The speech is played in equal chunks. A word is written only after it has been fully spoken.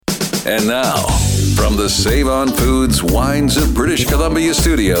And now, from the Save On Foods Wines of British Columbia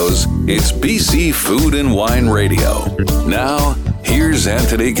studios, it's BC Food and Wine Radio. Now, here's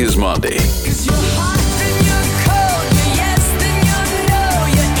Anthony Gismondi.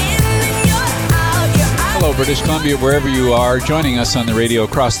 Hello, British Columbia, wherever you are, joining us on the radio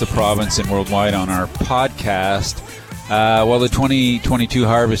across the province and worldwide on our podcast. The 2022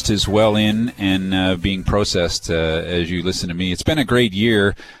 harvest is well in and being processed as you listen to me. It's been a great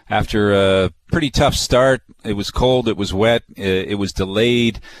year after a pretty tough start. It was cold, it was wet, it was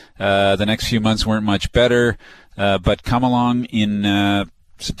delayed. The next few months weren't much better, but come along in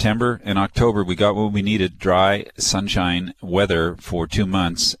September and October, we got what we needed, dry sunshine weather for 2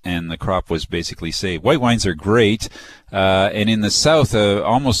 months, and the crop was basically saved. White wines are great, and in the south,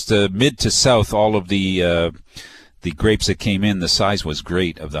 almost mid to south, all of the grapes that came in, the size was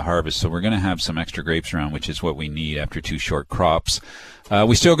great of the harvest. So we're going to have some extra grapes around, which is what we need after 2 short crops.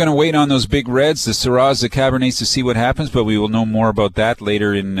 We're still going to wait on those big reds, the Syrahs, the Cabernets, to see what happens, but we will know more about that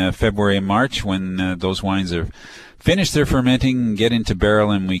later in February and March when those wines are finished their fermenting, get into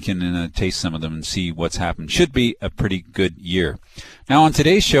barrel, and we can taste some of them and see what's happened. Should be a pretty good year. Now on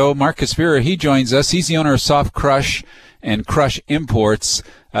today's show, Mark Caspira, he joins us. He's the owner of Soft Crush and Crush Imports,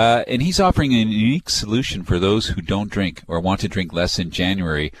 and he's offering a unique solution for those who don't drink or want to drink less in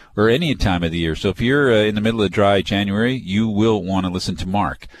January or any time of the year. So if you're in the middle of dry January, you will want to listen to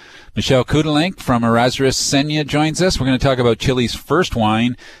Mark. Michelle Kudelenk from Erasmus Senya joins us. We're going to talk about Chile's first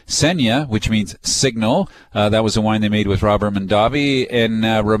wine, Senya, which means signal. That was a wine they made with Robert Mondavi. And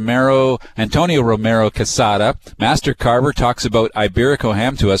Antonio Romero Casada, master carver, talks about Iberico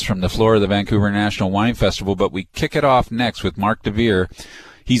ham to us from the floor of the Vancouver National Wine Festival. But we kick it off next with Mark DeVere.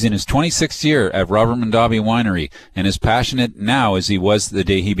 He's in his 26th year at Robert Mondavi Winery and as passionate now as he was the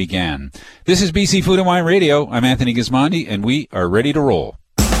day he began. This is BC Food and Wine Radio. I'm Anthony Gismondi, and we are ready to roll.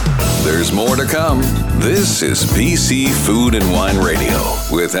 There's more to come. This is BC Food and Wine Radio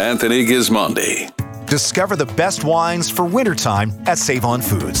with Anthony Gismondi. Discover the best wines for wintertime at Save On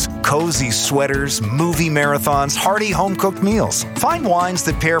Foods. Cozy sweaters, movie marathons, hearty home-cooked meals. Find wines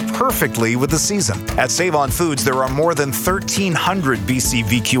that pair perfectly with the season. At Save On Foods, there are more than 1,300 BC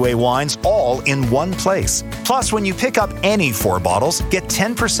VQA wines all in one place. Plus, when you pick up any 4 bottles, get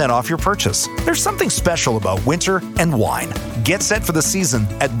 10% off your purchase. There's something special about winter and wine. Get set for the season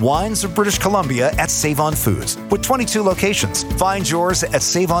at Wines of British Columbia at Save On Foods with 22 locations. Find yours at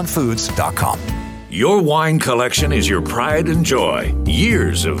saveonfoods.com. Your wine collection is your pride and joy.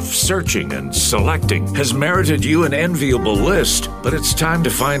 Years of searching and selecting has merited you an enviable list, but it's time to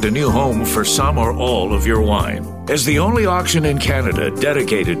find a new home for some or all of your wine. As the only auction in Canada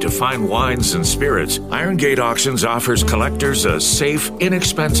dedicated to fine wines and spirits, Iron Gate Auctions offers collectors a safe,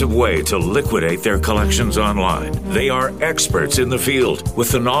 inexpensive way to liquidate their collections online. They are experts in the field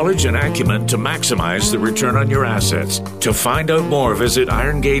with the knowledge and acumen to maximize the return on your assets. To find out more, visit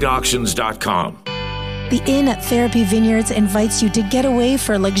irongateauctions.com. The Inn at Therapy Vineyards invites you to get away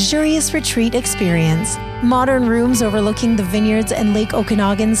for a luxurious retreat experience. Modern rooms overlooking the vineyards and Lake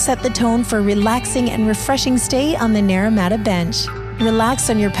Okanagan set the tone for a relaxing and refreshing stay on the Naramata Bench. Relax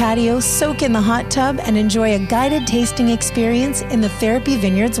on your patio, soak in the hot tub, and enjoy a guided tasting experience in the Therapy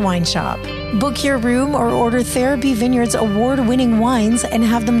Vineyards wine shop. Book your room or order Therapy Vineyards award-winning wines and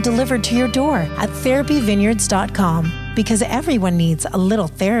have them delivered to your door at therapyvineyards.com, because everyone needs a little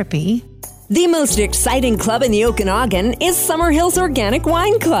therapy. The most exciting club in the Okanagan is Summer Hills Organic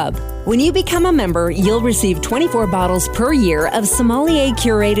Wine Club. When you become a member, you'll receive 24 bottles per year of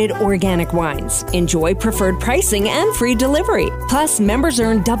sommelier-curated organic wines. Enjoy preferred pricing and free delivery. Plus, members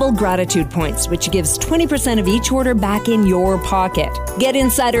earn double gratitude points, which gives 20% of each order back in your pocket. Get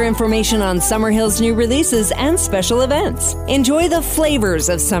insider information on Summer Hill's new releases and special events. Enjoy the flavors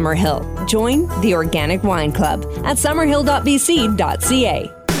of Summer Hill. Join the Organic Wine Club at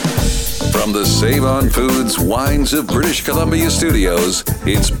summerhill.bc.ca. From the Save On Foods Wines of British Columbia studios,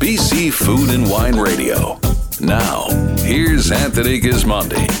 it's BC Food and Wine Radio. Now, here's Anthony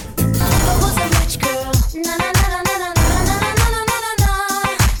Gismondi.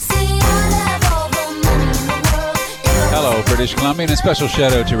 Hello, British Columbia, and a special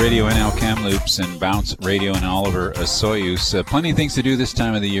shout out to Radio NL Kamloops and Bounce Radio and Oliver Osoyus. Plenty of things to do this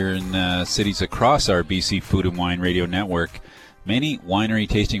time of the year in cities across our BC Food and Wine Radio network. Many winery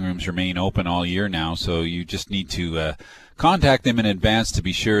tasting rooms remain open all year now, so you just need to contact them in advance to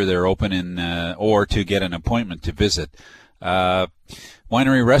be sure they're open or to get an appointment to visit.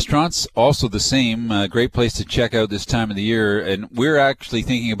 Winery restaurants, also the same. Great place to check out this time of the year. And we're actually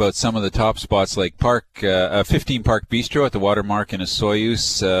thinking about some of the top spots like 15 Park Bistro at the Watermark in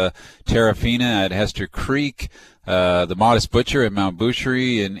Osoyoos, Terrafina at Hester Creek, the Modest Butcher at Mount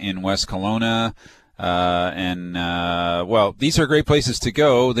Boucherie in West Kelowna. Well, these are great places to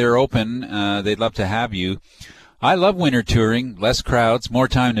go. They're open. They'd love to have you. I love winter touring, less crowds, more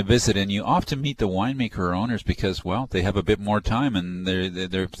time to visit, and you often meet the winemaker owners because, well, they have a bit more time, and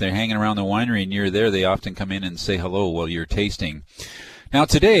they're hanging around the winery and you're there. They often come in and say hello while you're tasting. Now,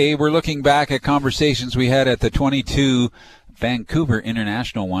 today we're looking back at conversations we had at the 22 Vancouver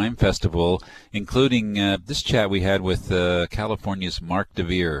International Wine Festival, including this chat we had with California's Mark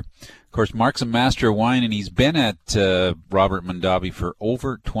DeVere. Of course, Mark's a master of wine, and he's been at Robert Mondavi for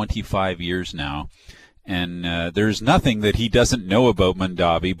over 25 years now. And there's nothing that he doesn't know about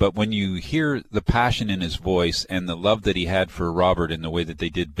Mondavi, but when you hear the passion in his voice and the love that he had for Robert and the way that they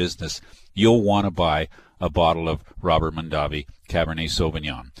did business, you'll want to buy a bottle of Robert Mondavi Cabernet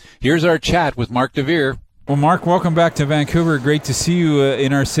Sauvignon. Here's our chat with Mark DeVere. Well, Mark, welcome back to Vancouver. Great to see you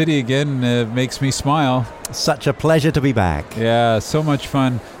in our city again. Makes me smile. Such a pleasure to be back. Yeah, so much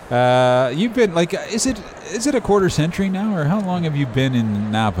fun. You've been, is it a quarter century now, or how long have you been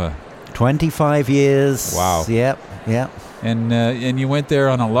in Napa? 25 years. Wow. Yep. And you went there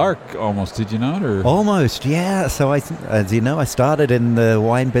on a lark almost, did you not? Or? Almost, yeah. So, as you know, I started in the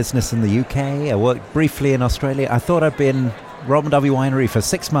wine business in the UK. I worked briefly in Australia. I thought I'd be in Robert Mondavi Winery for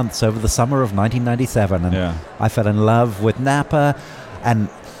 6 months over the summer of 1997. And I fell in love with Napa and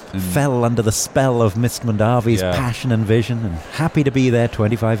fell under the spell of Mr. Mondavi's passion and vision, and happy to be there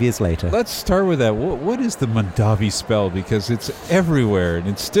 25 years later. Let's start with that. What is the Mondavi spell? Because it's everywhere, and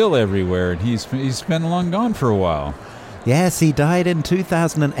it's still everywhere, and he's been long gone for a while. Yes, he died in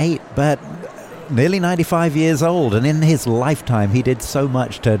 2008, but nearly 95 years old, and in his lifetime he did so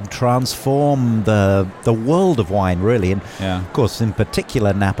much to transform the world of wine, really, and of course in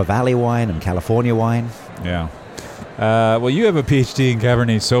particular Napa Valley wine and California wine. Yeah. Well, you have a PhD in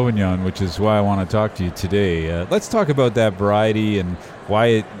Cabernet Sauvignon, which is why I want to talk to you today. Let's talk about that variety and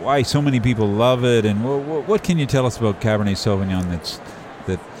why so many people love it, and what can you tell us about Cabernet Sauvignon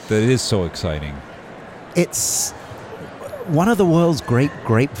that is so exciting? It's one of the world's great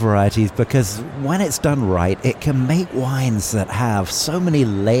grape varieties because when it's done right, it can make wines that have so many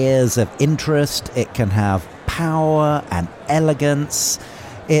layers of interest. It can have power and elegance.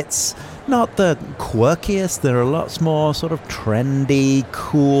 It's not the quirkiest. There are lots more sort of trendy,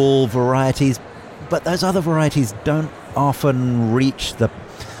 cool varieties, but those other varieties don't often reach the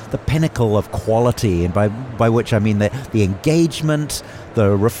pinnacle of quality, and by which I mean the engagement,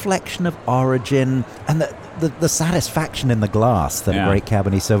 the reflection of origin, and the satisfaction in the glass that a great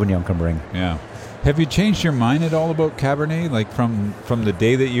Cabernet Sauvignon can bring. Yeah. Have you changed your mind at all about Cabernet, like from the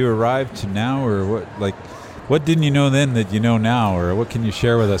day that you arrived to now, or what didn't you know then that you know now, or what can you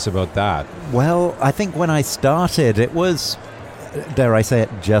share with us about that? Well, I think when I started, it was, dare I say it,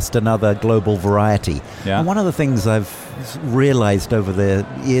 just another global variety. Yeah. And one of the things I've realized over the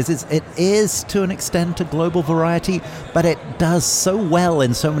years is it is to an extent a global variety, but it does so well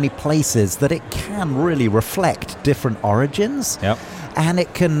in so many places that it can really reflect different origins. Yep. And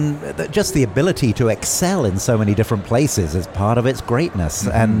it can, just the ability to excel in so many different places is part of its greatness.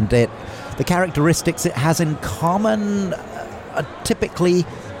 Mm-hmm. And the characteristics it has in common are typically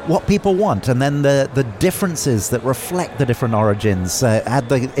what people want, and then the differences that reflect the different origins add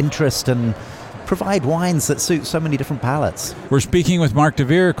the interest and provide wines that suit so many different palates. We're speaking with Mark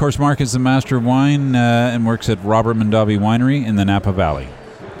DeVere. Of course, Mark is the master of wine and works at Robert Mondavi Winery in the Napa Valley.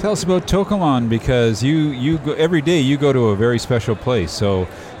 Tell us about To Kalon, because you go, every day you go to a very special place. So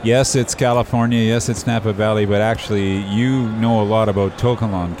yes, it's California, yes, it's Napa Valley, but actually you know a lot about To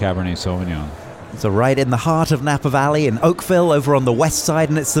Kalon Cabernet Sauvignon. So right in the heart of Napa Valley in Oakville, over on the west side,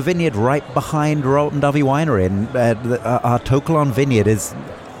 and it's the vineyard right behind Robert Mondavi Winery. And our To Kalon vineyard is,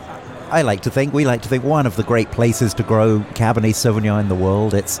 we like to think, one of the great places to grow Cabernet Sauvignon in the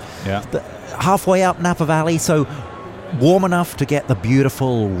world. It's halfway up Napa Valley, so warm enough to get the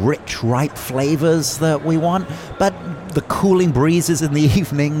beautiful, rich, ripe flavors that we want, but the cooling breezes in the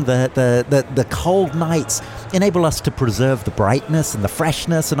evening, the cold nights enable us to preserve the brightness and the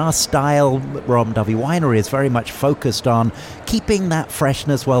freshness, and our style, Robert Mondavi Winery, is very much focused on keeping that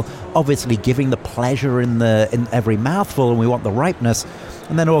freshness while obviously giving the pleasure in every mouthful, and we want the ripeness,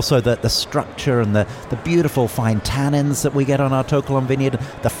 and then also the structure and the beautiful fine tannins that we get on our To Kalon vineyard,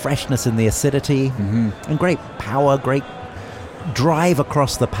 the freshness and the acidity, and great power, great drive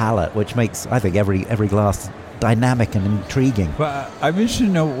across the palate, which makes, I think, every glass dynamic and intriguing. Well, I'm interested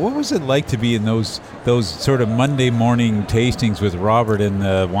to know, what was it like to be in those sort of Monday morning tastings with Robert and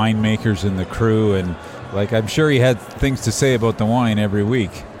the winemakers and the crew, and I'm sure he had things to say about the wine every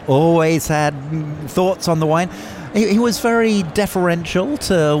week. Always had thoughts on the wine. He was very deferential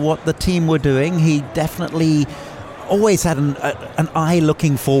to what the team were doing. He definitely always had an eye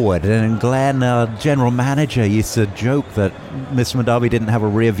looking forward. And Glenn, our general manager, used to joke that Mr. Mondavi didn't have a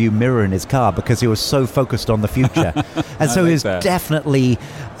rear view mirror in his car because he was so focused on the future. And so he was definitely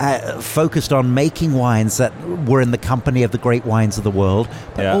focused on making wines that were in the company of the great wines of the world,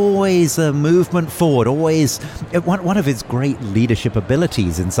 but always a movement forward. Always, one of his great leadership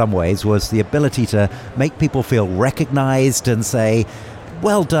abilities in some ways was the ability to make people feel recognized and say,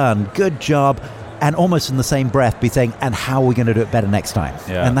 well done, good job, and almost in the same breath be saying, and how are we going to do it better next time?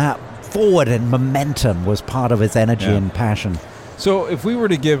 And that forward and momentum was part of his energy and passion. So if we were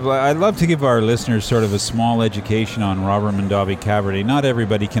to give, I'd love to give our listeners sort of a small education on Robert Mondavi Cabernet. Not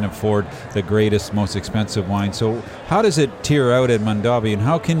everybody can afford the greatest, most expensive wine. So how does it tier out at Mondavi, and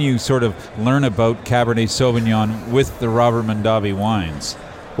how can you sort of learn about Cabernet Sauvignon with the Robert Mondavi wines?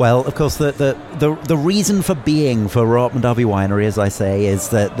 Well, of course, the reason for being for Robert Mondavi Winery, as I say, is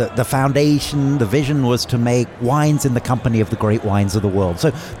that the foundation, the vision was to make wines in the company of the great wines of the world.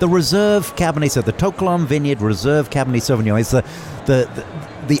 So the Reserve Cabernet, so the To Kalon Vineyard Reserve Cabernet Sauvignon is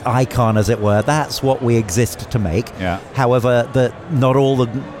the icon, as it were. That's what we exist to make. However, not all the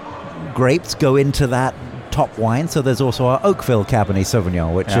grapes go into that top wine. So there's also our Oakville Cabernet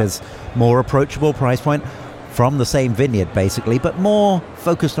Sauvignon, which is more approachable price point, from the same vineyard, basically, but more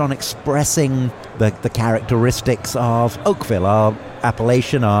focused on expressing the characteristics of Oakville, our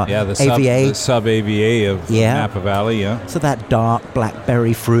appellation, our AVA. The sub-AVA of Napa Valley, So that dark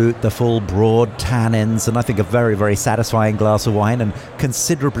blackberry fruit, the full broad tannins, and I think a very, very satisfying glass of wine, and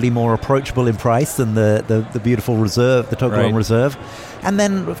considerably more approachable in price than the beautiful Reserve, the To Kalon Reserve. And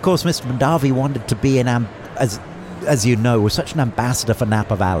then, of course, Mr. Mondavi wanted to be as you know, we're such an ambassador for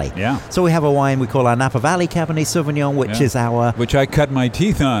Napa Valley. So we have a wine we call our Napa Valley Cabernet Sauvignon, which is our... Which I cut my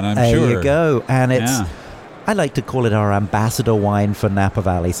teeth on, I'm sure. There you go. And it's... I like to call it our ambassador wine for Napa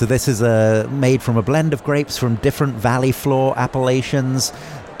Valley. So this is made from a blend of grapes from different valley floor appellations,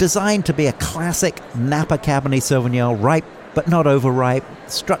 designed to be a classic Napa Cabernet Sauvignon, ripe but not overripe,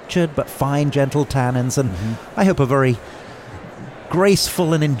 structured but fine, gentle tannins, and I hope a very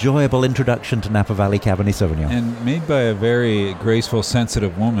graceful and enjoyable introduction to Napa Valley Cabernet Sauvignon. And made by a very graceful,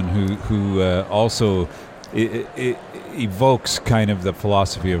 sensitive woman who also evokes kind of the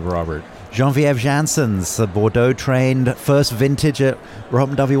philosophy of Robert. Geneviève Janssens, a Bordeaux-trained, first vintage at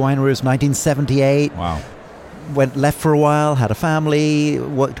Robert Mondavi Winery was 1978. Wow. Went left for a while, had a family,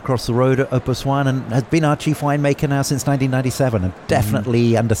 worked across the road at Opus One, and has been our chief winemaker now since 1997, and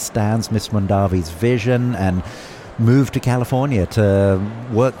definitely understands Miss Mondavi's vision, and moved to California to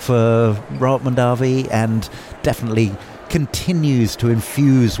work for Robert Mondavi, and definitely continues to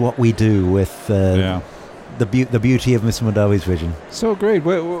infuse what we do with the beauty of Mr. Mondavi's vision. So great.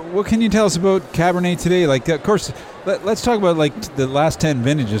 What can you tell us about Cabernet today? Like, of course, let's talk about like the last 10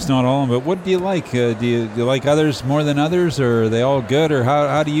 vintages, not all of them, but what do you like? Do you like others more than others, or are they all good, or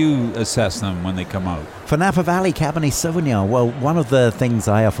how do you assess them when they come out? For Napa Valley Cabernet Sauvignon, well, one of the things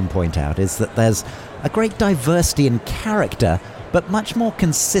I often point out is that there's a great diversity in character, but much more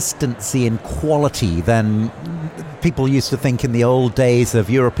consistency in quality than people used to think in the old days of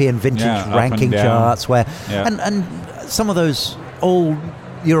European vintage ranking charts, where and some of those old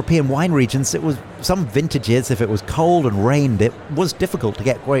European wine regions, it was some vintages, if it was cold and rained, it was difficult to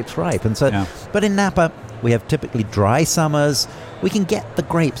get grapes ripe. And so, but in Napa, we have typically dry summers. We can get the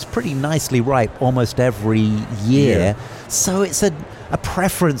grapes pretty nicely ripe almost every year. So it's a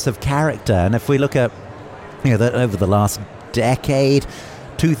preference of character. And if we look at, over the last decade,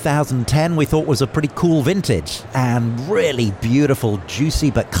 2010 we thought was a pretty cool vintage, and really beautiful, juicy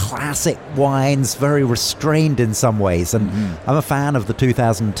but classic wines, very restrained in some ways. And I'm a fan of the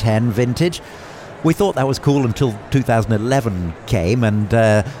 2010 vintage. We thought that was cool until 2011 came, and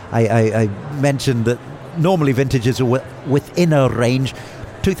I mentioned that normally vintages are within a range.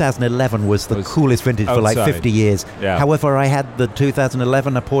 2011 was the coolest vintage outside for like 50 years. However, I had the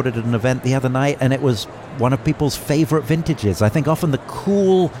 2011, I poured it at an event the other night, and it was one of people's favorite vintages. I think often the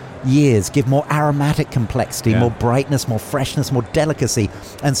cool years give more aromatic complexity, more brightness, more freshness, more delicacy.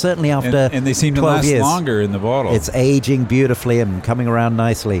 And certainly after and they seem to 12 last years, longer in the bottle. It's aging beautifully and coming around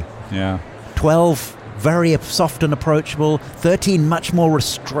nicely. 12, very soft and approachable. 13, much more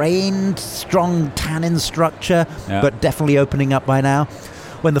restrained, strong tannin structure, but definitely opening up by now.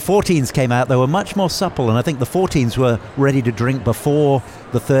 When the 14s came out, they were much more supple, and I think the 14s were ready to drink before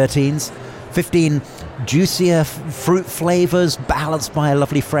the 13s. 15, juicier fruit flavors, balanced by a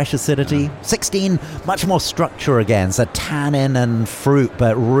lovely fresh acidity. 16, much more structure again, so tannin and fruit,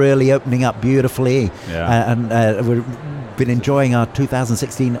 but really opening up beautifully. We've been enjoying our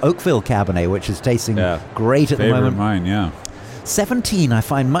 2016 Oakville Cabernet, which is tasting great at the moment. Favorite mine, 17 I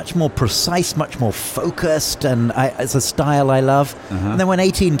find much more precise, much more focused, and it's a style I love. And then when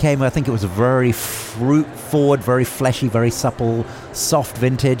 18 came, I think it was a very fruit-forward, very fleshy, very supple, soft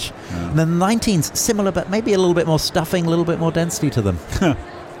vintage. And then the 19's similar, but maybe a little bit more stuffing, a little bit more density to them.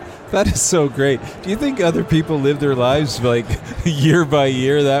 That is so great. Do you think other people live their lives like year by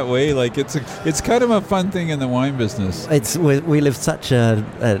year that way? Like it's kind of a fun thing in the wine business. We live such a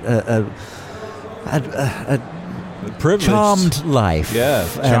privileged, charmed life. Yeah,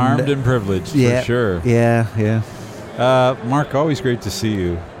 charmed and privileged, for sure. Yeah. Mark, always great to see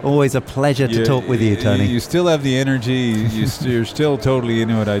you. Always a pleasure to talk with you, Tony. You still have the energy. You're still totally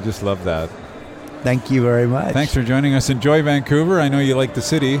into it. I just love that. Thank you very much. Thanks for joining us. Enjoy Vancouver. I know you like the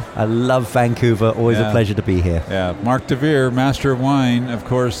city. I love Vancouver. Always a pleasure to be here. Yeah. Mark DeVere, Master of Wine, of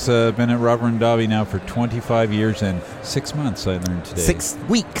course, been at Robert and Davi now for 25 years and 6 months, I learned today. 6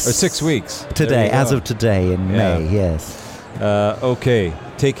 weeks. Or 6 weeks. Today, as of today in May, yes. Okay.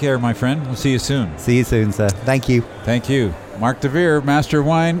 Take care, my friend. We'll see you soon. See you soon, sir. Thank you. Thank you. Mark DeVere, Master of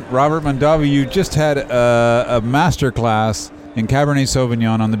Wine. Robert Mondavi, you just had a master class in Cabernet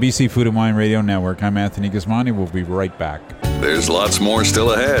Sauvignon on the BC Food and Wine Radio Network. I'm Anthony Gismondi. We'll be right back. There's lots more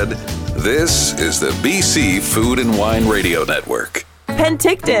still ahead. This is the BC Food and Wine Radio Network.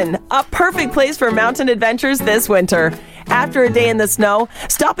 Penticton, a perfect place for mountain adventures this winter. After a day in the snow,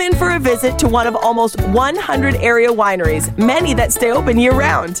 stop in for a visit to one of almost 100 area wineries, many that stay open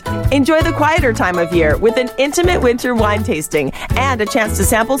year-round. Enjoy the quieter time of year with an intimate winter wine tasting and a chance to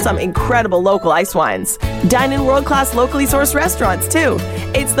sample some incredible local ice wines. Dine in world-class locally sourced restaurants, too.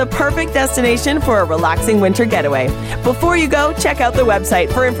 It's the perfect destination for a relaxing winter getaway. Before you go, check out the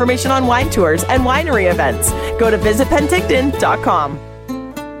website for information on wine tours and winery events. Go to visitpenticton.com.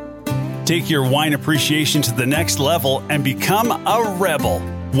 Take your wine appreciation to the next level and become a rebel.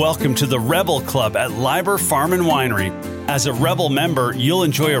 Welcome to the Rebel Club at Liber Farm and Winery. As a Rebel member, you'll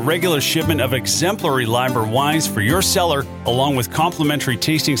enjoy a regular shipment of exemplary Liber wines for your cellar, along with complimentary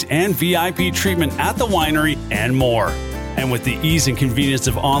tastings and VIP treatment at the winery and more. And with the ease and convenience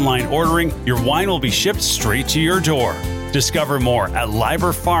of online ordering, your wine will be shipped straight to your door. Discover more at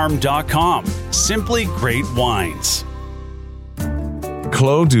liberfarm.com. Simply great wines.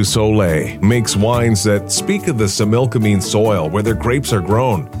 Clos du Soleil makes wines that speak of the Similkameen soil where their grapes are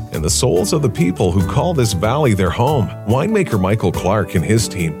grown and the souls of the people who call this valley their home. Winemaker Michael Clark and his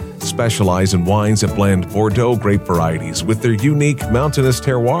team specialize in wines that blend Bordeaux grape varieties with their unique mountainous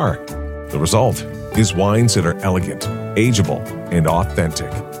terroir. The result is wines that are elegant, ageable, and authentic.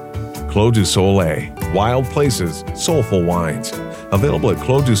 Clos du Soleil, wild places, soulful wines. Available at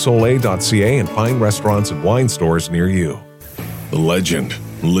closdusoleil.ca and fine restaurants and wine stores near you. The legend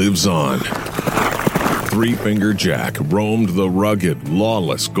lives on. Three Finger Jack roamed the rugged,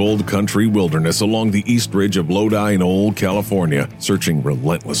 lawless Gold Country wilderness along the east ridge of Lodi in old California, searching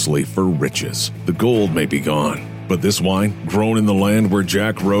relentlessly for riches. The gold may be gone, but this wine, grown in the land where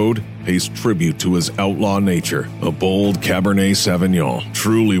Jack rode, pays tribute to his outlaw nature. A bold Cabernet Sauvignon,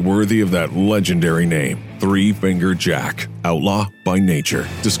 truly worthy of that legendary name. Three Finger Jack, outlaw by nature.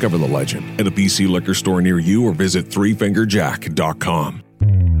 Discover the legend at a BC liquor store near you or visit threefingerjack.com.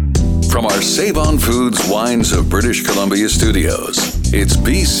 From our Save On Foods Wines of British Columbia studios, it's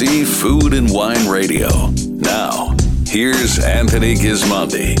BC Food and Wine Radio. Now, here's Anthony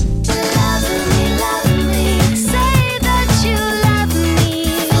Gismondi.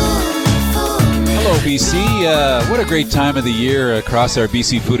 Hello, BC. What a great time of the year across our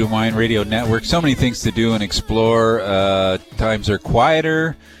BC Food and Wine Radio Network. So many things to do and explore. Times are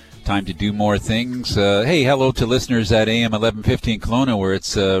quieter. Time to do more things. Hey, hello to listeners at AM 1150 in Kelowna, where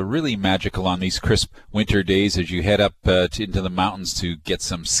it's really magical on these crisp winter days as you head up into the mountains to get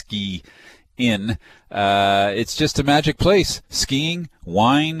some ski in. It's just a magic place. Skiing,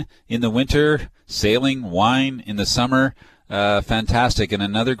 wine in the winter, sailing, wine in the summer. Fantastic. And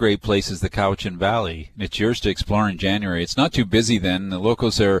another great place is the Cowichan Valley. It's yours to explore in January. It's not too busy then. The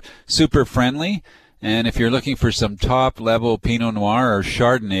locals are super friendly. And if you're looking for some top-level Pinot Noir or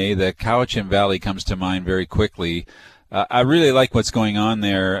Chardonnay, the Cowichan Valley comes to mind very quickly. I really like what's going on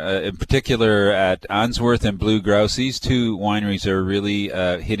there, in particular at Answorth and Blue Grouse. These two wineries are really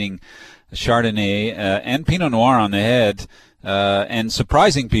hitting Chardonnay and Pinot Noir on the head and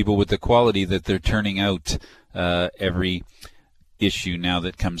surprising people with the quality that they're turning out every issue now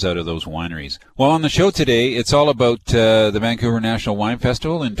that comes out of those wineries. Well, on the show today, it's all about the Vancouver National Wine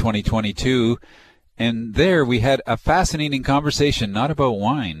Festival in 2022. And there we had a fascinating conversation, not about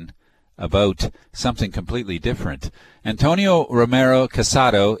wine, about something completely different. Antonio Romero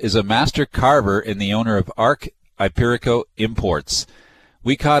Casado is a master carver and the owner of Arc Iparico Imports.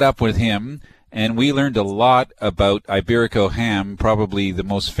 We caught up with him and we learned a lot about Iberico ham, probably the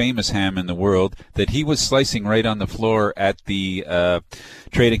most famous ham in the world, that he was slicing right on the floor at the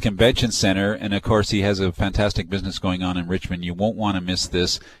Trade and Convention Center. And, of course, he has a fantastic business going on in Richmond. You won't want to miss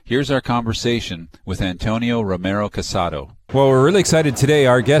this. Here's our conversation with Antonio Romero Casado. Well, we're really excited today.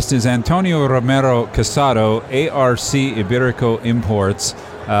 Our guest is Antonio Romero Casado, ARC Iberico Imports.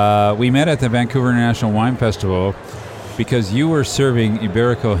 We met at the Vancouver International Wine Festival because you were serving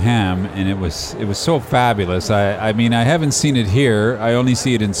Iberico ham, and it was so fabulous. I mean, I haven't seen it here. I only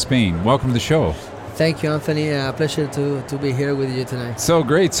see it in Spain. Welcome to the show. Thank you, Anthony. A pleasure to be here with you tonight. So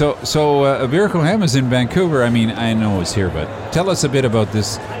great. So Iberico ham is in Vancouver. I mean, I know it's here, but tell us a bit about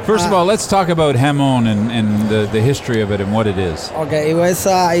this. First of all, let's talk about jamón and the history of it and what it is. Okay, it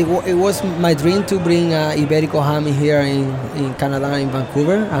was my dream to bring Iberico ham here in Canada, in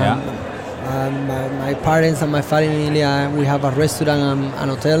Vancouver. My parents and my family, we have a restaurant and an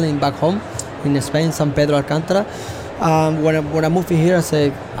hotel back home in Spain, San Pedro Alcántara. When I moved here,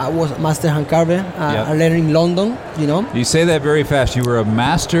 I was master hand carver. I learned in London, you know. You say that very fast. You were a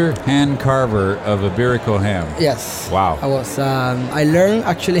master hand carver of Iberico ham. Yes. Wow. I was. I learned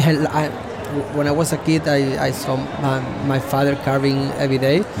actually. When I was a kid, I saw my father carving every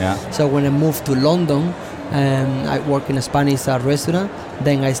day. Yeah. So when I moved to London, I worked in a Spanish restaurant.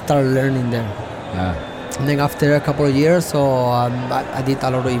 Then I started learning there. Yeah. And then after a couple of years, so I did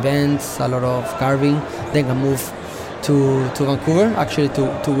a lot of events, a lot of carving. Then I moved to Vancouver, actually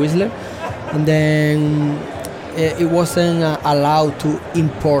to Whistler, and then it wasn't allowed to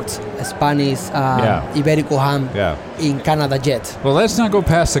import Spanish Iberico ham in Canada yet. Well, let's not go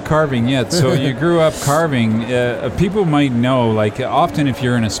past the carving yet. So you grew up carving. People might know, like often if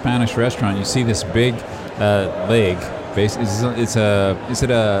you're in a Spanish restaurant, you see this big leg. Is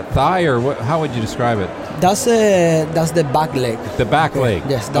it a thigh or what? How would you describe it? That's the back leg. The back leg.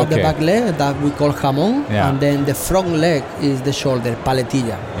 Yes, that's the back leg that we call jamón. Yeah. And then the front leg is the shoulder,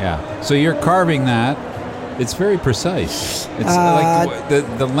 paletilla. Yeah. So you're carving that. It's very precise. It's like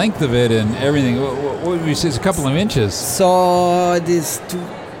the length of it and everything. What would you say? It's a couple of inches. So this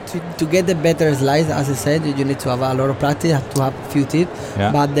to get the better slice, as I said, you need to have a lot of practice. You have to have a few teeth.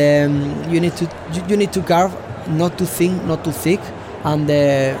 Yeah. But you need to carve not too thin, not too thick, and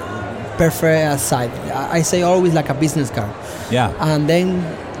the perfect side. I say always like a business card. Yeah. And then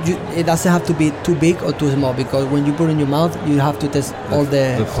it doesn't have to be too big or too small, because when you put it in your mouth, you have to test all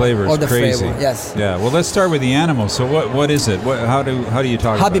the flavors. All the crazy. flavor. Yes. Yeah. Well, let's start with the animal. So what is it? How do you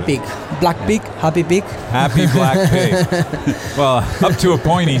talk happy about pig. it? Black pig. Happy pig. Happy black pig. Well, up to a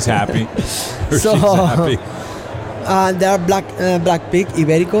point, he's happy. Or so, she's happy. There are black pig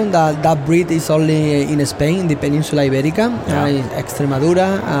Iberico. That breed is only in Spain, in the Peninsula Iberica,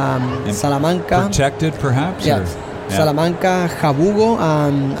 Extremadura, Salamanca. Protected, perhaps? Yes. Salamanca, Jabugo,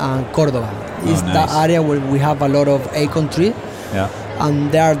 and Córdoba. It's nice. the area where we have a lot of acorn tree. Yeah.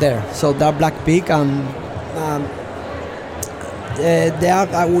 And they are there. So they're black pig, and they are.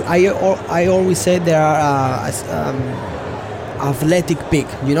 I always say they are athletic pig.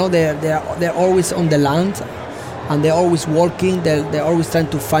 You know, they're always on the land. And they're always walking. They're always trying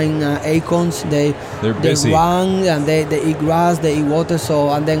to find acorns. They're busy. They run and they eat grass. They eat water.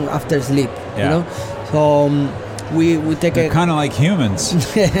 So and then after sleep, you know. So we take they're kind of like humans.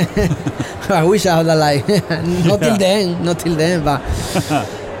 I wish I had a life. Not till then.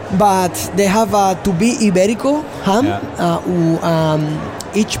 But they have to be Iberico ham.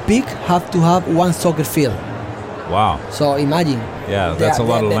 Each pig have to have one soccer field. Wow. So imagine. Yeah, that's a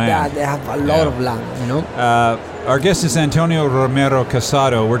lot of land. They have a lot of land, you know. Our guest is Antonio Romero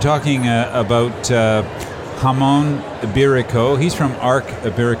Casado. We're talking about jamón Iberico. He's from ARC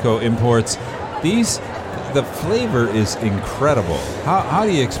Iberico Imports. The flavor is incredible. How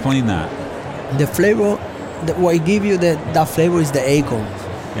do you explain that? The flavor, what give you that flavor is the acorn.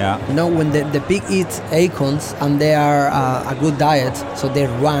 Yeah. You know, when the pig eats acorns and they are a good diet, so they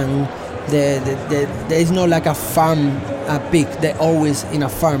run. There is no like a farm pig. They're always in a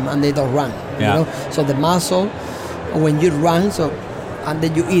farm and they don't run. You know? So the muscle, when you run, and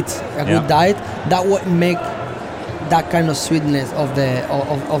then you eat a good diet, that would make that kind of sweetness of the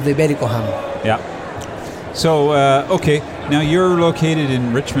Iberico ham. Yeah. So okay, now you're located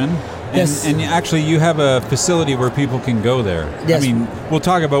in Richmond. Yes. And actually, you have a facility where people can go there. Yes. I mean, we'll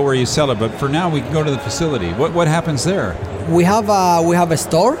talk about where you sell it, but for now, we can go to the facility. What happens there? We have a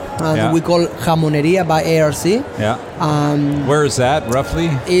store, and we call Jamoneria by ARC. Yeah. Where is that, roughly?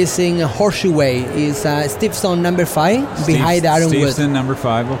 It's in Horseshoe Way. It's Steveston number 5, behind the Ironwood. Steveston number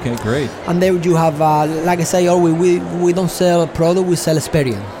 5, okay, great. And then you have, like I say, we don't sell product, we sell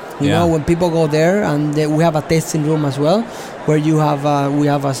experience. You know, when people go there, and we have a tasting room as well, where you have we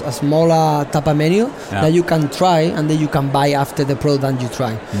have a smaller tapa menu that you can try, and then you can buy after the product that you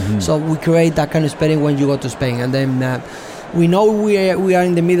try. So we create that kind of experience when you go to Spain, and then we know we are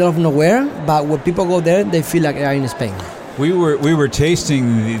in the middle of nowhere, but when people go there, they feel like they are in Spain. We were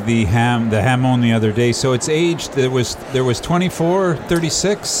tasting the hamon the other day. So it's aged. There was 24,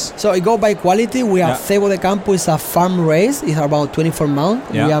 36. So it go by quality. We have Cebo de Campo is a farm raised. It's about 24 months.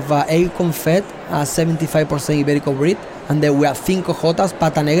 We have Acorn Fed, 75% Iberico breed, and then we have Cinco Jotas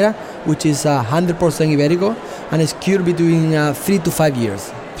Pata Negra, which is 100% Iberico, and it's cured between 3 to 5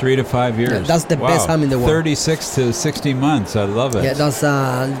 years. 3 to 5 years. Yeah, that's the best ham in the world. 36 to 60 months. I love it. Yeah,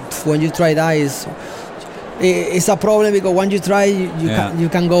 that's when you try that it's a problem, because once you try, you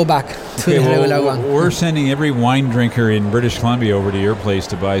can go back to the regular one. We're sending every wine drinker in British Columbia over to your place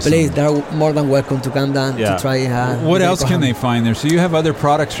to buy some. Please, they're more than welcome to come down to try. What else can they find there? So you have other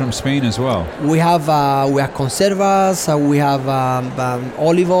products from Spain as well. We have conservas, we have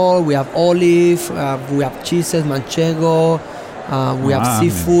olive oil, we have olive, we have cheeses, manchego, we have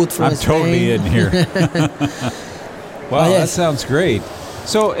seafood from Spain. I'm totally in here. Wow, that sounds great.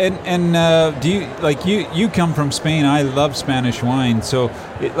 So and do you come from Spain? I love Spanish wine. So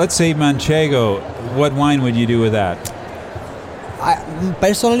let's say manchego. What wine would you do with that?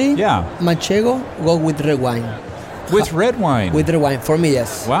 Personally, manchego go with red wine. With red wine? With red wine, for me,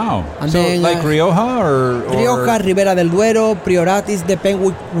 yes. Wow. And so then, like Rioja or Rioja, Ribera del Duero, Prioratis, depends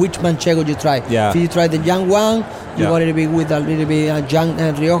which manchego you try. Yeah. If you try the young one, you go a little bit with a little bit young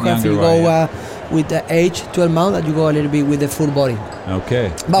Rioja. If you go with the age 12 months, you go a little bit with the full body.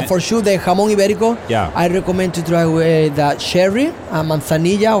 Okay. But for sure, the jamón ibérico, I recommend to try with the sherry,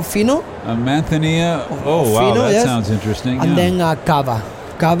 manzanilla or fino. A manzanilla. Oh, wow, fino, that sounds interesting. And then cava.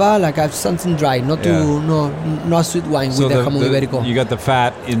 Cava, like something dry, not a sweet wine with the jamón ibérico. You got the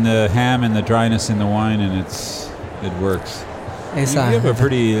fat in the ham and the dryness in the wine, and it works. You have a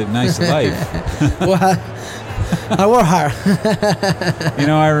pretty nice life. Well, I work hard.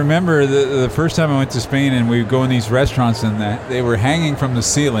 I remember the first time I went to Spain, and we would go in these restaurants, and they were hanging from the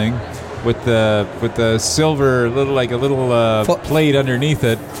ceiling with the silver little plate underneath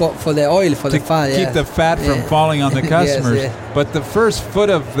it for the oil, for the fat, keep the fat from falling on the customers. But the first foot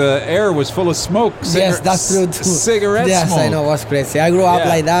of the air was full of smoke. Yes, that's true too. Cigarette smoke. Yes, I know, it was crazy. I grew up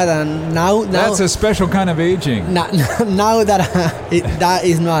like that, and now that's a special kind of aging. Now that that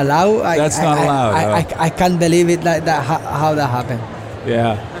is not allowed. I can't believe it like that. How that happened?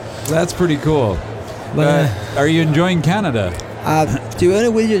 Yeah, that's pretty cool. But are you enjoying Canada? To be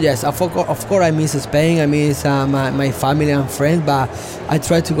honest with you, yes. Of course, I miss Spain. I miss my family and friends, but I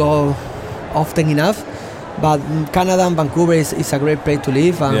try to go often enough. But Canada and Vancouver is a great place to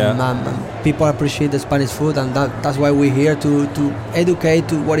live, and people appreciate the Spanish food, and that's why we're here to educate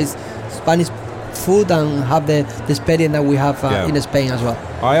to what is Spanish food and have the experience that we have in Spain as well.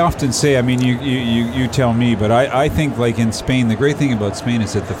 I often say, I mean, you tell me, but I think like in Spain, the great thing about Spain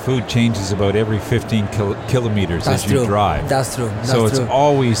is that the food changes about every 15 kilometers as you drive. That's true. So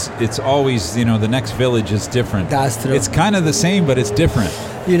it's always the next village is different. That's true. It's kind of the same, but it's different.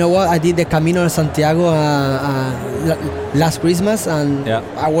 You know what? I did the Camino de Santiago last Christmas, and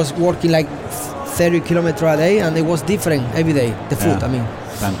I was working like 30 kilometers a day, and it was different every day. The food, I mean.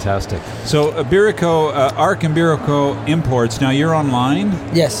 Fantastic. So Iberico, Arc Iberico Imports. Now you're online.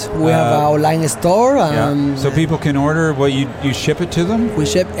 Yes, we have an online store. So people can order. What you ship it to them? We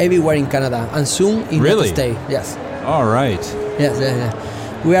ship everywhere in Canada, and soon in United States. Yes. All right. Yes.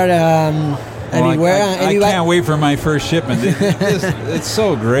 We are everywhere. I can't wait for my first shipment. It's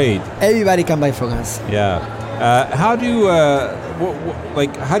so great. Everybody can buy from us. Yeah. How do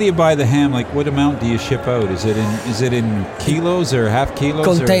you buy the ham? Like, what amount do you ship out? Is it in kilos or half kilos?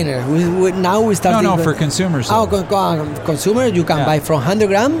 Container. Now we start. No, for consumers. Oh, consumer, you can buy from 100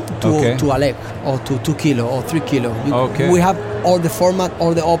 grams to a leg, or to 2 kilo or 3 kilo. We have all the format,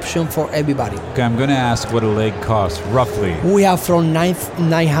 all the option for everybody. Okay, I'm going to ask what a leg costs roughly. We have from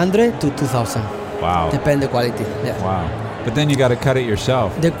 900 to 2,000. Wow. Depend the quality. Yeah. Wow. But then you got to cut it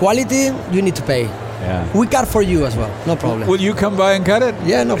yourself. The quality you need to pay. Yeah. We cut for you as well, no problem. Will you come by and cut it?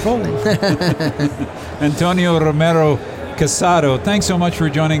 Yeah, no problem. Antonio Romero Casado, thanks so much for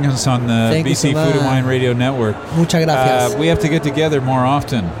joining us on the BC Food and Wine Radio Network. Muchas gracias. We have to get together more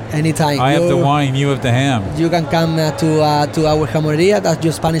often. Anytime. I have the wine, you have the ham. You can come to our jamoneria, that's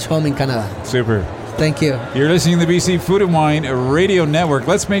your Spanish home in Canada. Super. Thank you. You're listening to the BC Food and Wine Radio Network.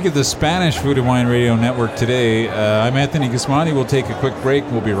 Let's make it the Spanish Food and Wine Radio Network today. I'm Anthony Gismondi. We'll take a quick break.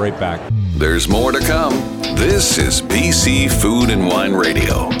 We'll be right back. There's more to come. This is BC Food and Wine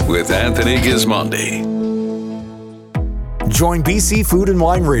Radio with Anthony Gismondi. Join BC Food and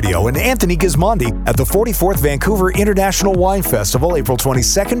Wine Radio and Anthony Gismondi at the 44th Vancouver International Wine Festival, April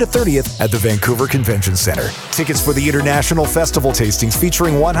 22nd to 30th at the Vancouver Convention Centre. Tickets for the International Festival tastings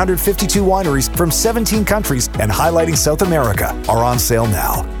featuring 152 wineries from 17 countries and highlighting South America are on sale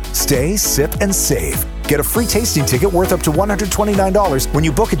now. Stay, sip, and save. Get a free tasting ticket worth up to $129 when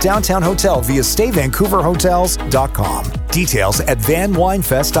you book a downtown hotel via stayvancouverhotels.com. Details at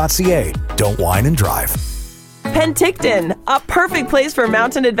vanwinefest.ca. Don't wine and drive. Penticton, a perfect place for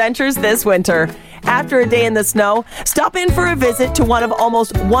mountain adventures this winter. After a day in the snow, stop in for a visit to one of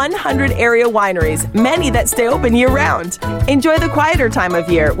almost 100 area wineries, many that stay open year-round. Enjoy the quieter time of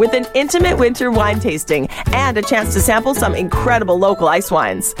year with an intimate winter wine tasting and a chance to sample some incredible local ice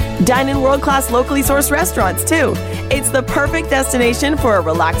wines. Dine in world-class locally sourced restaurants, too. It's the perfect destination for a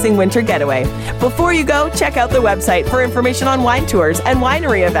relaxing winter getaway. Before you go, check out the website for information on wine tours and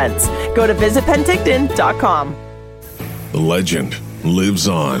winery events. Go to visitpenticton.com. The legend lives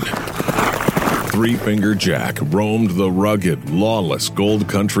on. Three Finger Jack roamed the rugged, lawless Gold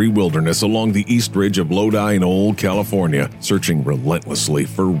Country wilderness along the East Ridge of Lodi in old California, searching relentlessly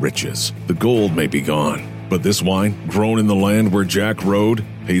for riches. The gold may be gone, but this wine, grown in the land where Jack rode,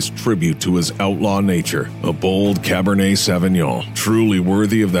 pays tribute to his outlaw nature. A bold Cabernet Sauvignon, truly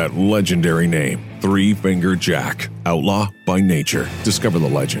worthy of that legendary name. Three Finger Jack, outlaw by nature. Discover the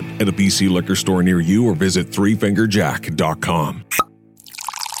legend at a BC liquor store near you or visit threefingerjack.com.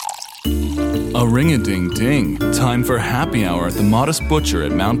 A ring-a-ding-ding. Time for happy hour at the Modest Butcher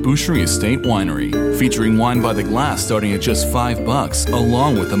at Mount Boucherie Estate Winery. Featuring wine by the glass starting at just $5,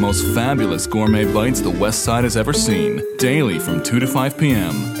 along with the most fabulous gourmet bites the West Side has ever seen. Daily from 2 to 5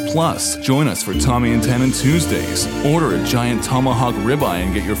 p.m. Plus, join us for Tommy and Tannen Tuesdays. Order a giant tomahawk ribeye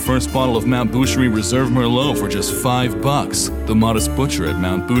and get your first bottle of Mount Boucherie Reserve Merlot for just $5. The Modest Butcher at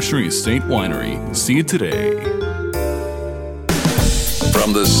Mount Boucherie Estate Winery. See you today.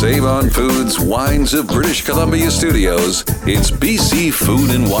 From the Save On Foods Wines of British Columbia studios, it's BC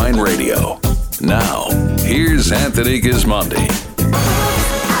Food and Wine Radio. Now, here's Anthony Gismondi.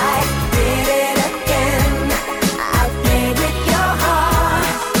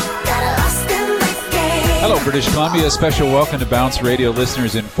 Hello, British Columbia. A special welcome to Bounce Radio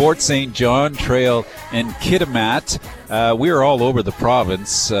listeners in Fort St. John, Trail, and Kitimat. We are all over the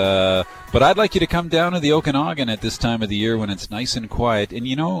province, but I'd like you to come down to the Okanagan at this time of the year when it's nice and quiet. And,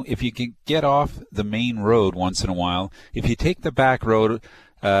 you know, if you can get off the main road once in a while, if you take the back road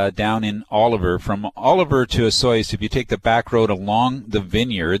down in Oliver, from Oliver to Osoyoos, if you take the back road along the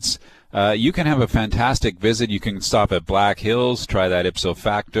vineyards, you can have a fantastic visit. You can stop at Black Hills, try that Ipso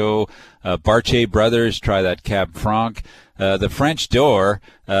Facto, Barche Brothers, try that Cab Franc, the French Door,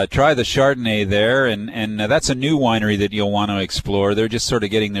 try the Chardonnay there, and that's a new winery that you'll want to explore. They're just sort of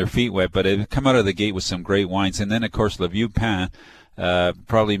getting their feet wet, but they've come out of the gate with some great wines. And then, of course, Le Vieux Pin,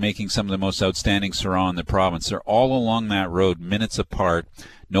 probably making some of the most outstanding Syrah in the province. They're all along that road, minutes apart,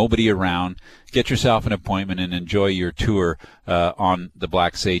 nobody around. Get yourself an appointment and enjoy your tour on the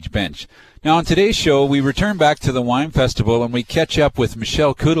Black Sage Bench. Now, on today's show, we return back to the Wine Festival, and we catch up with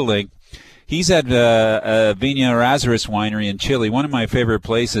Michel Kudelink. He's at Viña Errázuriz Winery in Chile, one of my favorite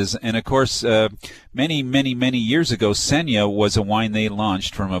places. And, of course, many, many, many years ago, Senya was a wine they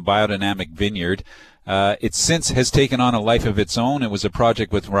launched from a biodynamic vineyard. It since has taken on a life of its own. It was a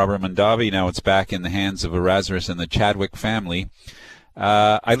project with Robert Mondavi. Now it's back in the hands of Errázuriz and the Chadwick family.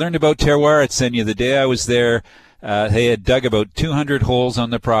 I learned about terroir at Senya the day I was there. They had dug about 200 holes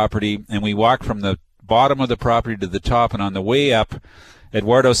on the property, and we walked from the bottom of the property to the top. And on the way up,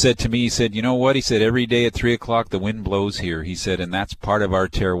 Eduardo said to me, he said, you know what? He said, every day at 3 o'clock the wind blows here. He said, and that's part of our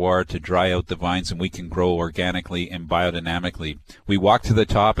terroir to dry out the vines, and we can grow organically and biodynamically. We walked to the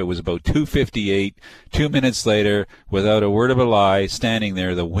top. It was about 2:58. 2 minutes later, without a word of a lie, standing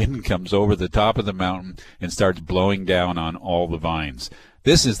there, the wind comes over the top of the mountain and starts blowing down on all the vines.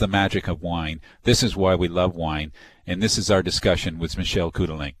 This is the magic of wine. This is why we love wine. And this is our discussion with Michel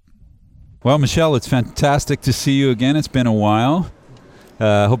Kudelink. Well, Michel, it's fantastic to see you again. It's been a while.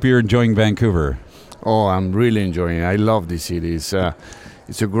 Hope you're enjoying Vancouver. Oh, I'm really enjoying it. I love this city. It's a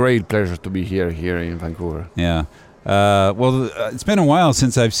great pleasure to be here in Vancouver. Yeah. It's been a while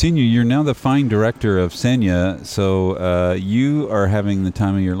since I've seen you. You're now the fine director of Senya, so you are having the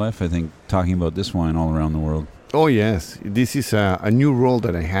time of your life, I think, talking about this wine all around the world. Oh, yes. This is a new role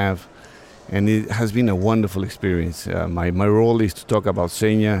that I have, and it has been a wonderful experience. My role is to talk about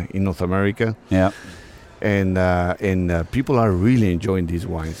Senya in North America. Yeah. and people are really enjoying these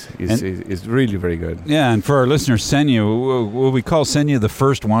wines. It's really very good. Yeah, and for our listeners, Senya, will we call Senya the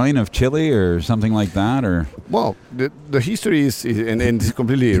first wine of Chile or something like that? Or well, the history is and it's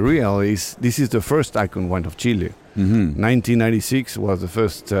completely real. This is the first icon wine of Chile. 1996 was the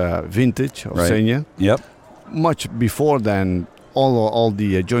first vintage of Senya. Yep. Much before than all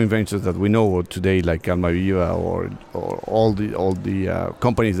the joint ventures that we know today, like Almaviva or all the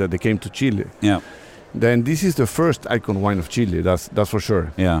companies that they came to Chile. Yeah. Then this is the first icon wine of Chile. That's for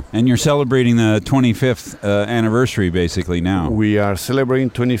sure. Yeah, and you're celebrating the 25th anniversary basically now. We are celebrating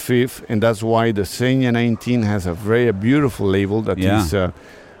 25th, and that's why the Senya 19 has a very beautiful label that is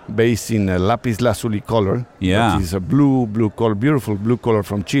based in a lapis lazuli color. Yeah, that is a blue color, beautiful blue color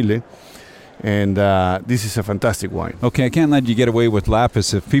from Chile. And this is a fantastic wine. Okay, I can't let you get away with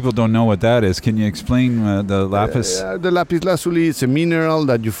lapis. If people don't know what that is, can you explain the lapis? The lapis lazuli is a mineral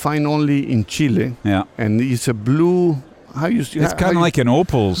that you find only in Chile. Yeah. And it's a blue... It's kind of like an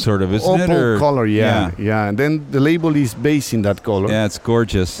opal, sort of, isn't it? Opal color, yeah. And then the label is based in that color. Yeah, it's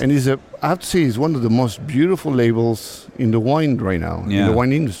gorgeous. And I have to say, it's one of the most beautiful labels in the wine right now, in the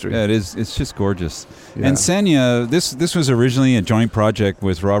wine industry. Yeah, it is. It's just gorgeous. Yeah. And Senya, this was originally a joint project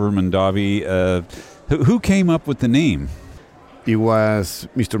with Robert Mondavi. Who came up with the name? It was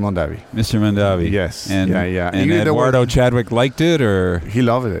Mr. Mondavi. Mr. Mondavi. Yes. And Eduardo Chadwick liked it, or he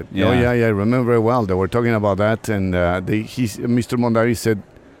loved it. Yeah. Oh yeah. I remember very well. They were talking about that, and Mr. Mondavi said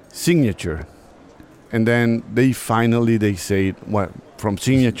signature, and then they said, well, from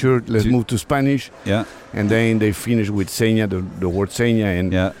signature, let's move to Spanish. Yeah. And then they finished with Senya, the word Senya,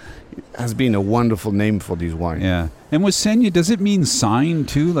 and it has been a wonderful name for this wine. Yeah. And with Senya, does it mean sign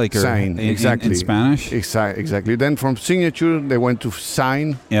too? Like sign, exactly. In Spanish? Exactly. Then from signature, they went to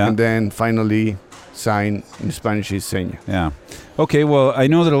sign, and then finally sign in Spanish is Senya. Yeah. Okay, well, I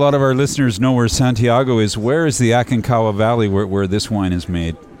know that a lot of our listeners know where Santiago is. Where is the Aconcagua Valley where this wine is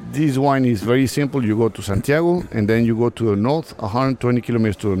made? This wine is very simple. You go to Santiago, and then you go to the north, 120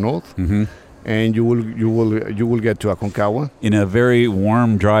 kilometers to the north, and you will get to Aconcagua. In a very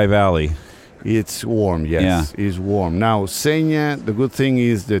warm, dry valley. It's warm, yes. Yeah. It's warm. Now, Senya, the good thing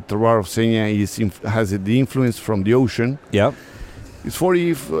is the terroir of Senya has the influence from the ocean. Yep. It's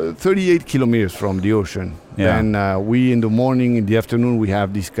 38 kilometers from the ocean. Yeah. And we, in the morning, in the afternoon, we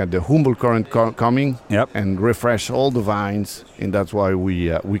have this the Humboldt current coming and refresh all the vines, and that's why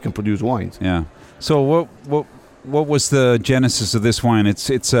we can produce wines. Yeah. So what was the genesis of this wine? It's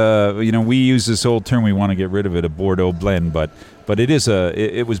we use this old term, we want to get rid of it, a Bordeaux blend, but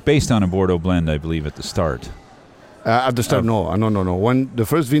it was based on a Bordeaux blend, I believe, at the start. At the start, no. When the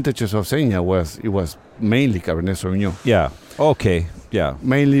first vintages of Senya it was mainly Cabernet Sauvignon. Yeah. Okay. Yeah.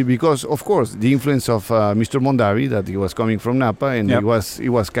 Mainly because, of course, the influence of Mr. Mondavi, that he was coming from Napa, and it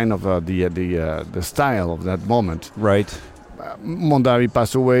was kind of the style of that moment. Right. Mondavi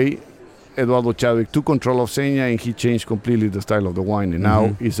passed away. Eduardo Chadwick took control of Senya, and he changed completely the style of the wine. And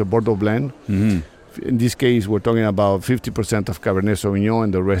now it's a Bordeaux blend. Mm-hmm. In this case, we're talking about 50% of Cabernet Sauvignon,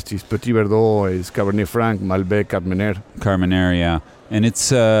 and the rest is Petit Verdot, is Cabernet Franc, Malbec, Carmenère. Carmenère, yeah. And it's,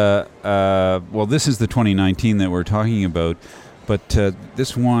 this is the 2019 that we're talking about, but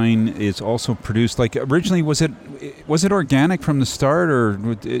this wine is also produced, like, originally, was it organic from the start, or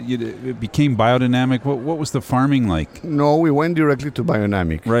it became biodynamic? What was the farming like? No, we went directly to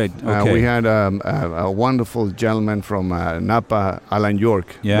biodynamic. Right, okay. We had a wonderful gentleman from Napa, Alan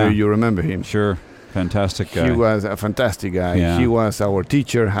York. Yeah. You remember him. Sure. Fantastic guy. He was a fantastic guy. Yeah. He was our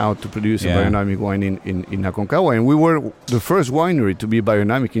teacher how to produce a biodynamic wine in Aconcagua, and we were the first winery to be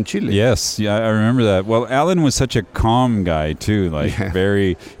biodynamic in Chile. Yes, yeah, I remember that. Well, Alan was such a calm guy too,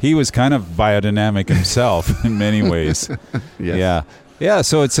 he was kind of biodynamic himself in many ways. Yes. Yeah,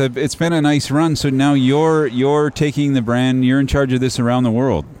 so it's been a nice run. So now you're taking the brand, you're in charge of this around the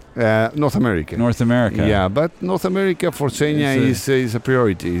world. North America. Yeah, but North America for Senya is a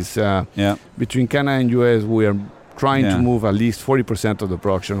priority. It's, between Canada and US, we are trying to move at least 40% of the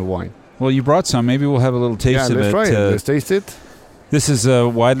production of wine. Well, you brought some. Maybe we'll have a little taste of it. Let's try it. Let's taste it. This is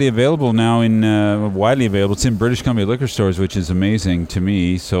widely available now It's in British Columbia liquor stores, which is amazing to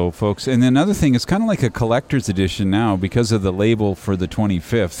me. So, folks, and another thing, it's kind of like a collector's edition now because of the label for the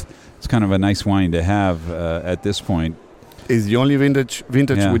 25th. It's kind of a nice wine to have at this point. Is the only vintage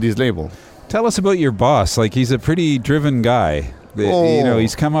with this label. Tell us about your boss. Like, he's a pretty driven guy.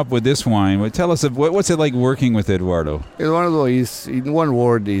 He's come up with this wine. Tell us, what's it like working with Eduardo? Eduardo is, in one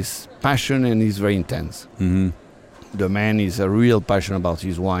word, is passion, and he's very intense. Mm-hmm. The man is a real passion about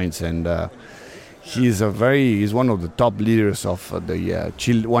his wines, and he's one of the top leaders of the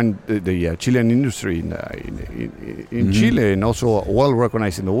Chilean industry in Chile, and also well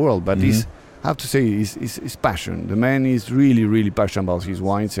recognized in the world. But he's I have to say, is passion. The man is really, really passionate about his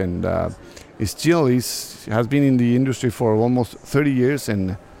wines, and has been in the industry for almost 30 years,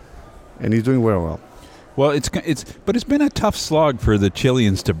 and he's doing very well. Well, but it's been a tough slog for the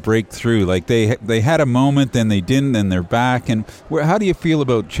Chileans to break through. Like they had a moment, then they didn't, then they're back. And how do you feel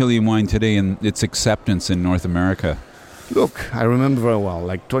about Chilean wine today and its acceptance in North America? Look, I remember very well.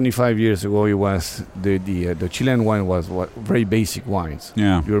 Like 25 years ago, it was the Chilean wine was very basic wines.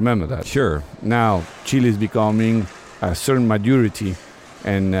 Yeah, you remember that? Sure. Now Chile is becoming a certain maturity,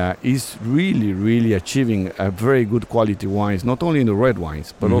 and is really, really achieving a very good quality wines, not only in the red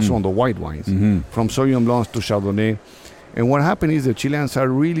wines, but also on the white wines, from Sauvignon Blancs to Chardonnay. And what happened is the Chileans are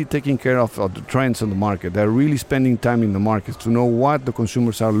really taking care of the trends on the market. They're really spending time in the markets to know what the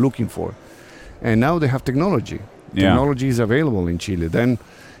consumers are looking for. And now they have technology. Yeah. Technology is available in Chile. Then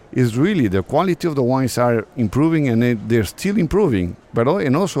is really the quality of the wines are improving, and they're still improving,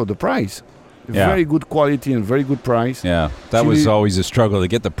 and also the price. Yeah. Very good quality and very good price. Yeah, that was always a struggle to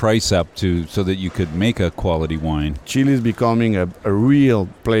get the price up so that you could make a quality wine. Chile is becoming a real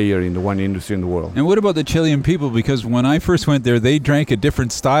player in the wine industry in the world. And what about the Chilean people? Because when I first went there, they drank a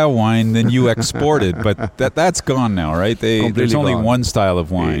different style wine than you exported, but that's gone now, right? There's only one style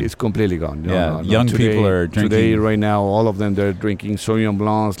of wine. It's completely gone. Young people are drinking. Today, right now, all of them, they're drinking Sauvignon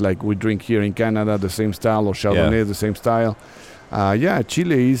Blancs like we drink here in Canada, the same style, or Chardonnay, the same style.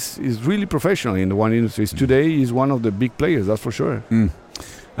 Chile is really professional in the wine industry. Today is one of the big players, that's for sure.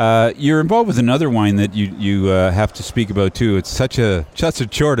 You're involved with another wine that you have to speak about too. It's such a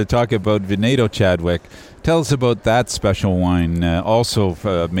chore to talk about Viñedo Chadwick. Tell us about that special wine, also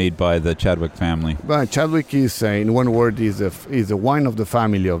made by the Chadwick family. Well, Chadwick is, in one word, is a wine of the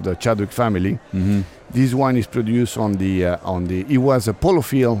family, of the Chadwick family. Mm-hmm. This wine is produced on the. It was a polo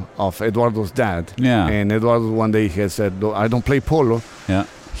field of Eduardo's dad. Yeah. And Eduardo one day he said, "I don't play polo." Yeah.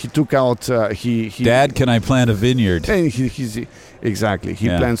 He took out. Dad, can I plant a vineyard? And exactly. He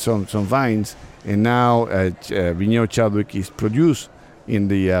plants some vines, and now Viñedo Chadwick is produced in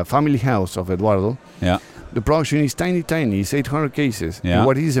the family house of Eduardo. Yeah. The production is tiny. It's 800 cases. Yeah. And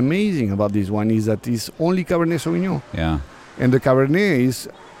what is amazing about this one is that it's only Cabernet Sauvignon. Yeah. And the Cabernet is.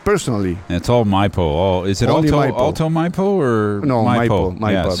 Personally, it's all Maipo. Is it Alto Maipo or no Maipo?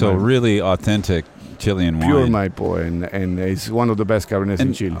 Yeah, so really authentic Chilean wine. Pure Maipo, and it's one of the best Cabernets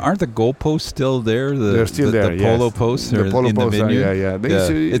in Chile. Aren't the goalposts still there? They're still there. The polo posts are in the vineyard.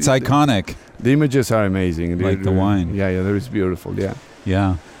 It's iconic. The images are amazing. Like the wine. Yeah, it's beautiful. Yeah.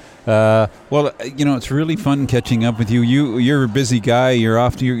 Yeah. Well, it's really fun catching up with you. You're a busy guy. You're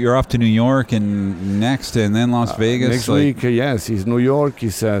off to New York and then Las Vegas. Next week, yes, it's New York,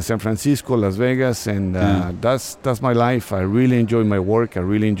 it's San Francisco, Las Vegas, and that's my life. I really enjoy my work. I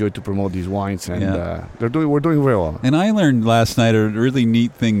really enjoy to promote these wines, and we're doing very well. And I learned last night a really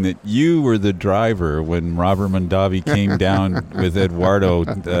neat thing, that you were the driver when Robert Mondavi came down with Eduardo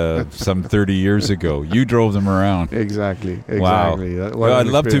some 30 years ago. You drove them around. Exactly. Wow. Well, I'd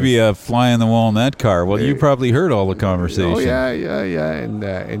love to be a fly on the wall in that car. Well, you probably heard all the conversation. Oh yeah,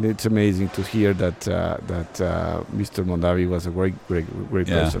 and it's amazing to hear that Mr. Mondavi was a great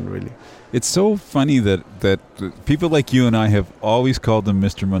person, really. It's so funny that people like you and I have always called him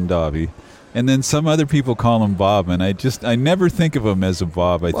Mr. Mondavi, and then some other people call him Bob, and I never think of him as a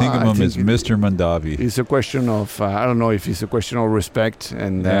Bob. I think of him as Mr. Mondavi. It's a question of I don't know if it's a question of respect,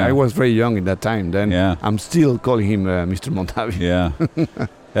 and I was very young at that time. Then I'm still calling him Mr. Mondavi. Yeah.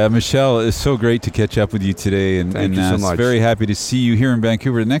 Michelle, it's so great to catch up with you today, and Thank you so much. Very happy to see you here in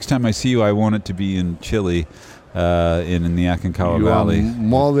Vancouver. The next time I see you, I want it to be in Chile, in the Aconcagua Valley. You are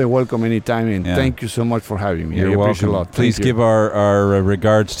more than welcome anytime, and thank you so much for having me. You're I welcome. appreciate a lot. Please give our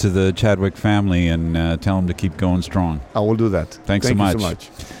regards to the Chadwick family and tell them to keep going strong. I will do that. Thanks Thank so much. You so much.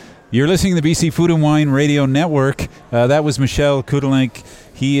 You're listening to the BC Food and Wine Radio Network. That was Michel Kudelenk.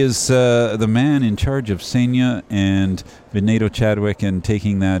 He is the man in charge of Senya and Viñedo Chadwick and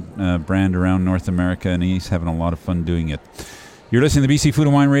taking that brand around North America, and he's having a lot of fun doing it. You're listening to the BC Food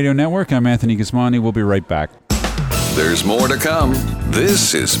and Wine Radio Network. I'm Anthony Gismondi. We'll be right back. There's more to come.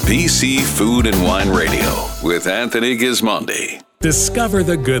 This is BC Food and Wine Radio with Anthony Gismondi. Discover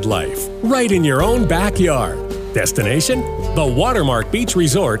the good life right in your own backyard. Destination? The Watermark Beach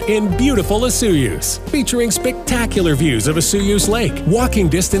Resort in beautiful Osoyoos, featuring spectacular views of Osoyoos Lake, walking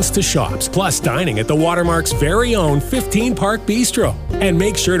distance to shops, plus dining at the Watermark's very own 15-park bistro. And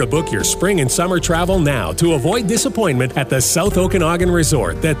make sure to book your spring and summer travel now to avoid disappointment at the South Okanagan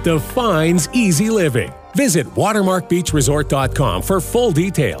Resort that defines easy living. Visit watermarkbeachresort.com for full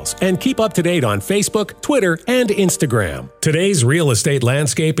details and keep up to date on Facebook, Twitter, and Instagram. Today's real estate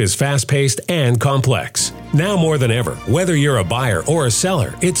landscape is fast-paced and complex. Now more than ever, whether you're a buyer or a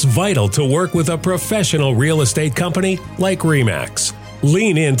seller, it's vital to work with a professional real estate company like RE/MAX.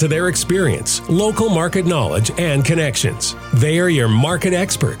 Lean into their experience, local market knowledge, and connections. They are your market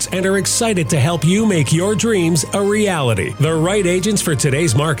experts and are excited to help you make your dreams a reality. The right agents for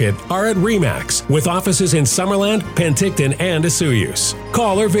today's market are at RE/MAX, with offices in Summerland, Penticton, and Osoyoos.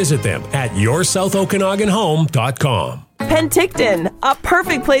 Call or visit them at yoursouthokenoghanhome.com. Penticton, a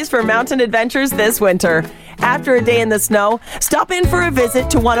perfect place for mountain adventures this winter. After a day in the snow, stop in for a visit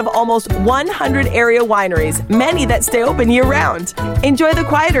to one of almost 100 area wineries, many that stay open year-round. Enjoy the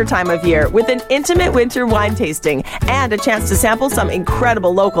quieter time of year with an intimate winter wine tasting and a chance to sample some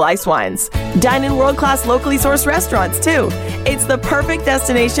incredible local ice wines. Dine in world-class locally sourced restaurants, too. It's the perfect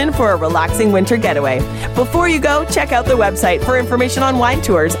destination for a relaxing winter getaway. Before you go, check out the website for information on wine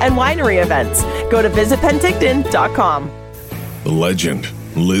tours and winery events. Go to visitpenticton.com. The legend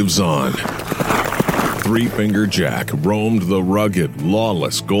lives on. Three Finger Jack roamed the rugged,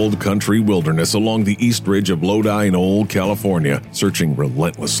 lawless Gold Country wilderness along the East Ridge of Lodi in Old California, searching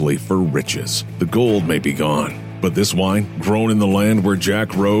relentlessly for riches. The gold may be gone, but this wine, grown in the land where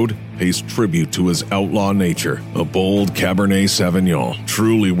Jack rode, pays tribute to his outlaw nature. A bold Cabernet Sauvignon,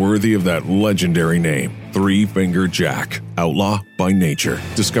 truly worthy of that legendary name. Three Finger Jack, outlaw by nature.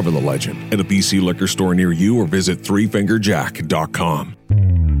 Discover the legend at a BC liquor store near you or visit threefingerjack.com.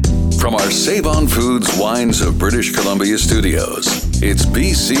 From our Save On Foods Wines of British Columbia studios, it's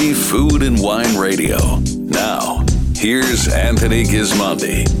BC Food and Wine Radio. Now, here's Anthony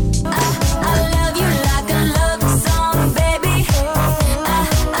Gismondi.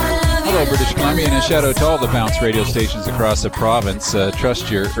 Hello, British Columbia, and a shout out to all the Bounce radio stations across the province. Trust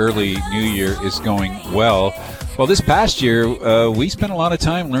your early new year is going well. Well, this past year, we spent a lot of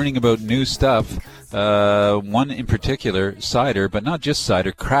time learning about new stuff. One in particular, cider, but not just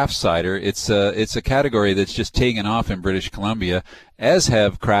cider, craft cider. It's a category that's just taken off in British Columbia, as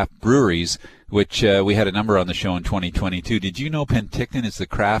have craft breweries, which we had a number on the show in 2022. Did you know Penticton is the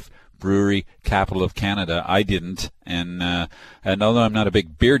craft brewery capital of Canada? I didn't, and although I'm not a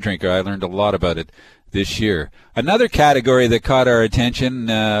big beer drinker, I learned a lot about it this year. Another category that caught our attention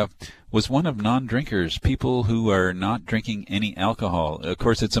was one of non-drinkers, people who are not drinking any alcohol. Of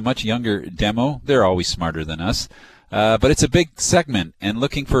course, it's a much younger demo. They're always smarter than us. But it's a big segment, and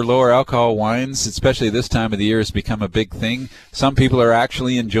looking for lower alcohol wines, especially this time of the year, has become a big thing. Some people are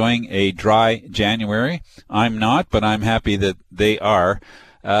actually enjoying a dry January. I'm not, but I'm happy that they are.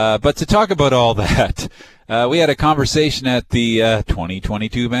 But to talk about all that, we had a conversation at the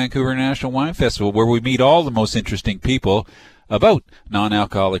 2022 Vancouver National Wine Festival where we meet all the most interesting people about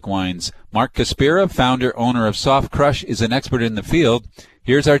non-alcoholic wines. Mark Caspira, founder, owner of Soft Crush, is an expert in the field.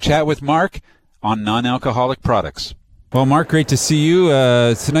 Here's our chat with Mark on non-alcoholic products. Well, Mark, great to see you.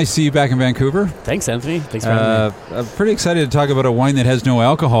 It's nice to see you back in Vancouver. Thanks, Anthony. Thanks for having me. I'm pretty excited to talk about a wine that has no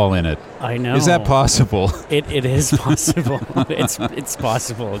alcohol in it. I know. Is that possible? It is possible. It's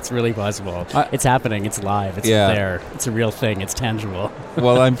possible. It's really possible. It's happening. It's live. It's there. It's a real thing. It's tangible.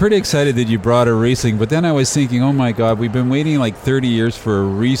 Well, I'm pretty excited that you brought a Riesling, but then I was thinking, oh my God, we've been waiting like 30 years for a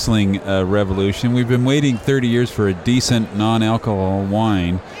Riesling revolution. We've been waiting 30 years for a decent non-alcohol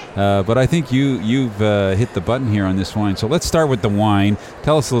wine. But I think you've hit the button here on this wine. So let's start with the wine.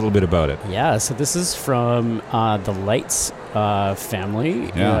 Tell us a little bit about it. Yeah, so this is from the Leitz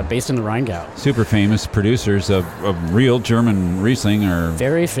family, based in the Rheingau. Super famous producers of real German Riesling.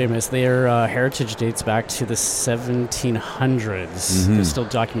 Very famous. Their heritage dates back to the 1700s. Mm-hmm. There's still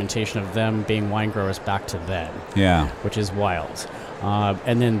documentation of them being wine growers back to then, which is wild.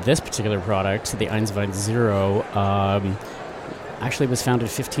 And then this particular product, the Einswein Zero, actually was founded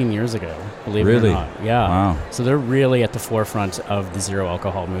 15 years ago, believe it or not. Yeah. Wow. So they're really at the forefront of the zero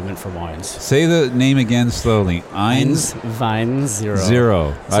alcohol movement for wines. Say the name again slowly. Einswein Zero.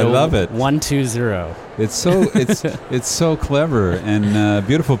 Zero. So I love it. 120. It's so it's so clever and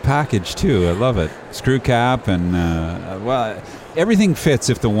beautiful package too. I love it. Screw cap and everything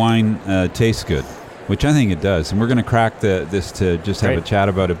fits if the wine tastes good, which I think it does. And we're going to crack this to just have a chat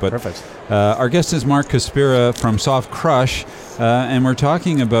about it. But perfect. Our guest is Mark Caspira from Soft Crush, and we're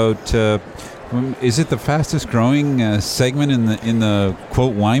talking about is it the fastest growing segment in the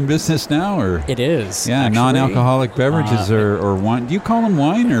quote wine business now, or it is? Yeah, actually, non-alcoholic beverages or wine. Do you call them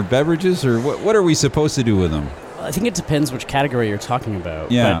wine or beverages, or what are we supposed to do with them? I think it depends which category you're talking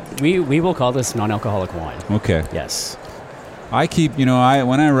about. Yeah, but we will call this non-alcoholic wine. Okay. Yes. I keep, when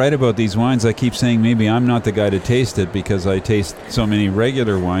I write about these wines, I keep saying maybe I'm not the guy to taste it because I taste so many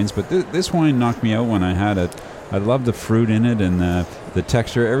regular wines, but this wine knocked me out when I had it. I love the fruit in it and the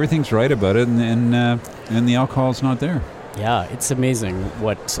texture. Everything's right about it, and the alcohol's not there. Yeah, it's amazing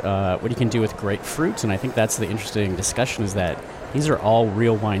what you can do with grapefruit, and I think that's the interesting discussion is that these are all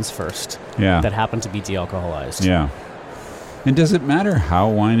real wines first that happen to be de-alcoholized. Yeah. And does it matter how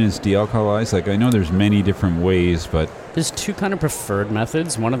wine is de-alcoholized? Like, I know there's many different ways, but... There's two kind of preferred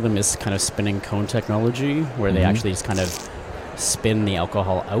methods. One of them is kind of spinning cone technology, where they actually just kind of spin the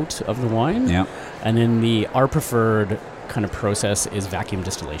alcohol out of the wine. Yeah. And then our preferred kind of process is vacuum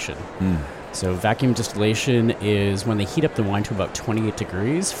distillation. So vacuum distillation is when they heat up the wine to about 28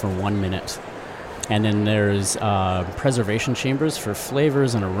 degrees for 1 minute. And then there's preservation chambers for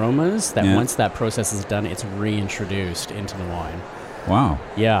flavors and aromas that once that process is done, it's reintroduced into the wine. Wow.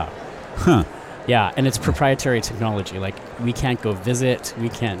 Yeah. Huh. Yeah, and it's proprietary technology. Like, we can't go visit, we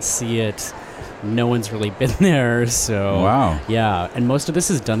can't see it. No one's really been there, so... Wow. Yeah, and most of this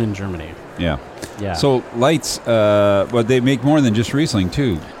is done in Germany. Yeah. Yeah. So Leitz, they make more than just Riesling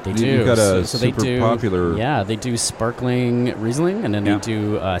too. They do. You've got a so super they do, popular. Yeah, they do sparkling Riesling, and then they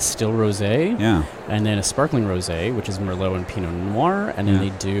do still rosé. Yeah. And then a sparkling rosé, which is Merlot and Pinot Noir, and then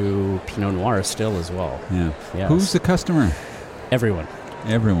they do Pinot Noir still as well. Yeah. Yes. Who's the customer? Everyone.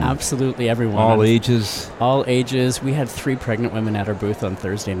 Everyone. Absolutely everyone. All ages? All ages. We had 3 pregnant women at our booth on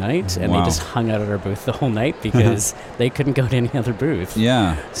Thursday night, and they just hung out at our booth the whole night because they couldn't go to any other booth.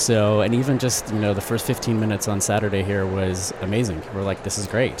 Yeah. So, and even just, the first 15 minutes on Saturday here was amazing. We're like, this is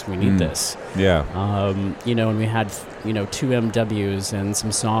great. We need this. Yeah. And we had, 2 MWs and some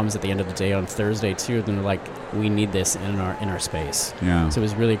Soms at the end of the day on Thursday too. And they're like, we need this in our space. Yeah. So it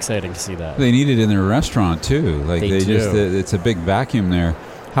was really exciting to see that. They need it in their restaurant too. Like they do. It's a big vacuum there.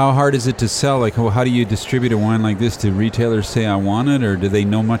 How hard is it to sell? Like, how do you distribute a wine like this? Do retailers say, I want it, or do they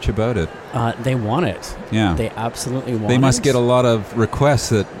know much about it? They want it. Yeah. They absolutely want it. They must get a lot of requests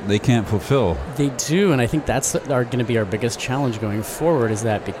that they can't fulfill. They do, and I think that's going to be our biggest challenge going forward, is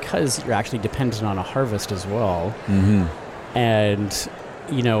that because you're actually dependent on a harvest as well, and,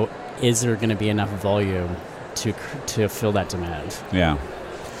 is there going to be enough volume to fill that demand? Yeah.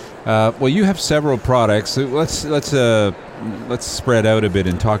 Well, you have several products. Let's spread out a bit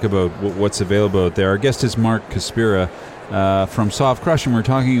and talk about what's available out there. Our guest is Mark Caspira from Soft Crush, and we're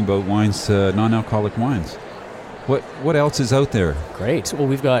talking about wines, non-alcoholic wines. What else is out there? Great. Well,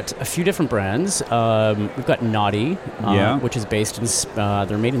 we've got a few different brands. We've got Naughty, which is based in.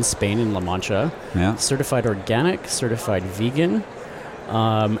 They're made in Spain in La Mancha. Yeah. Certified organic, certified vegan.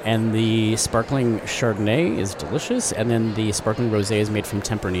 And the sparkling Chardonnay is delicious, and then the sparkling Rosé is made from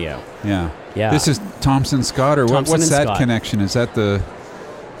Tempranillo. Yeah. Yeah. This is Thompson Scott, or what's that Scott connection? Is that the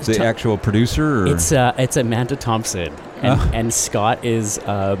actual producer? Or? It's Amanda Thompson, and Scott is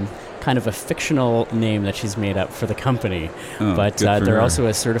kind of a fictional name that she's made up for the company, but they're also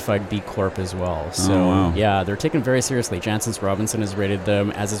a certified B Corp as well. So yeah, they're taken very seriously. Jancis Robinson has rated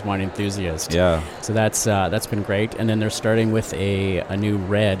them, as is Wine Enthusiast. Yeah. So that's been great, and then they're starting with a new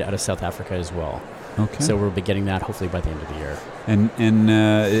red out of South Africa as well. Okay. So we'll be getting that hopefully by the end of the year.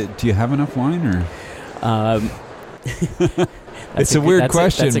 And do you have enough wine, or? It's a weird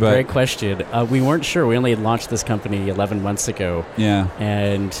question. That's a great question. We weren't sure. We only had launched this company 11 months ago. Yeah.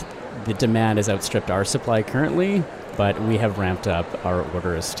 And the demand has outstripped our supply currently, but we have ramped up our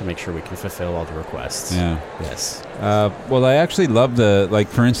orders to make sure we can fulfill all the requests. Yeah. Yes. Well, I actually love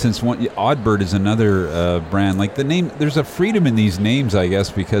for instance, Oddbird is another brand. Like the name, there's a freedom in these names, I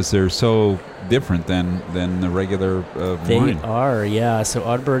guess, because they're so different than the regular wine. They are, yeah. So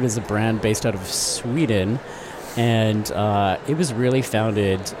Oddbird is a brand based out of Sweden. And it was really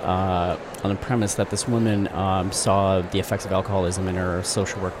founded on the premise that this woman saw the effects of alcoholism in her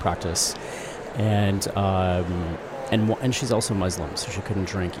social work practice, and she's also Muslim, so she couldn't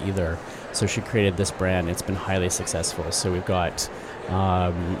drink either. So she created this brand. It's been highly successful. So we've got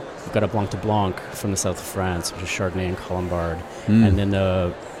a Blanc de Blanc from the south of France, which is Chardonnay and Colombard, and then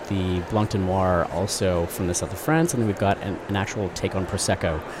the Blanc de Noir also from the south of France, and then we've got an actual take on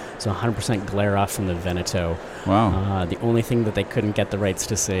Prosecco. So 100% Glera from the Veneto. Wow. The only thing that they couldn't get the rights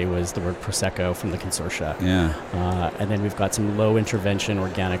to say was the word Prosecco from the Consortia. Yeah. And then we've got some low intervention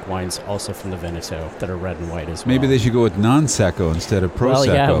organic wines also from the Veneto that are red and white as well. Maybe they should go with non-Secco instead of Prosecco.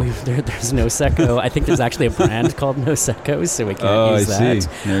 Well, yeah, there's no Secco. I think there's actually a brand called No Secco, so we can't use that. I see.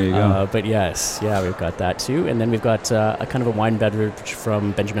 There you go. But yes, yeah, we've got that too. And then we've got a kind of a wine beverage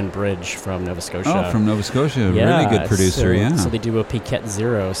from Benjamin Bridge from Nova Scotia. Oh, from Nova Scotia. Really good producer, yeah. So they do a Piquette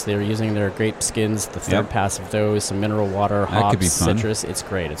Zero. So they're using their grape skins, the third pass of those, some mineral water, hops, citrus. It's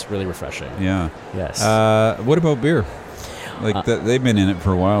great. It's really refreshing. Yeah. Yes. What about beer? They've been in it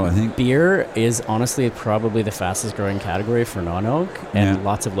for a while, I think. Beer is honestly probably the fastest growing category for non-oak, and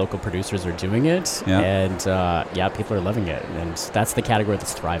lots of local producers are doing it. Yeah. And people are loving it, and that's the category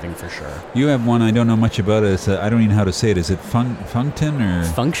that's thriving for sure. You have one, I don't know much about it. I don't even know how to say it. Is it Function or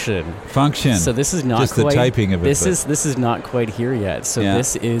Function? Function. So this is not just quite, the typing of it. This is not quite here yet. So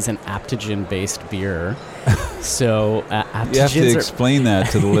this is an aptogen-based beer. So aptogens you have to explain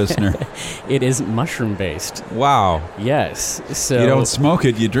that to the listener. It is mushroom-based. Wow. Yes. So you don't smoke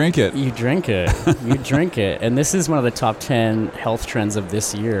it, you drink it. You drink it. You drink it. And this is one of the top 10 health trends of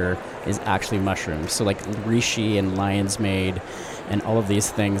this year is actually mushrooms. So like reishi and lion's mane and all of these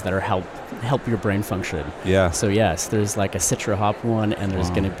things that are help your brain function. Yeah. So yes, there's like a Citra hop one, and there's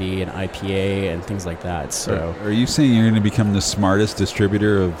going to be an IPA and things like that. So are you saying you're going to become the smartest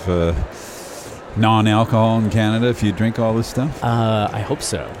distributor of non-alcohol in Canada if you drink all this stuff? I hope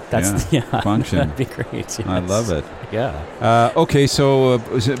so. That's Function. That'd be great. Yes. I love it. Yeah. Okay, so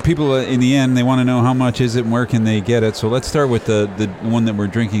people in the end, they want to know how much is it and where can they get it. So let's start with the one that we're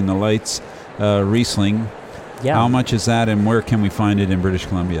drinking, the Lights Riesling. Yeah. How much is that, and where can we find it in British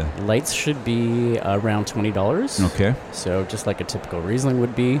Columbia? Lights should be around $20. Okay. So just like a typical Riesling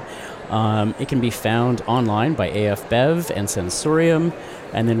would be. It can be found online by AF Bev and Sensorium.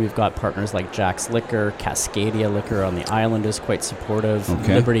 And then we've got partners like Jack's Liquor, Cascadia Liquor on the island is quite supportive.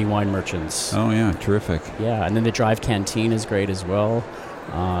 Okay. Liberty Wine Merchants. Oh, yeah, terrific. Yeah, and then the Drive Canteen is great as well.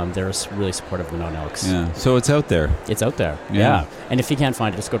 They're really supportive of the non-elks. Yeah, so it's out there. It's out there, yeah. And if you can't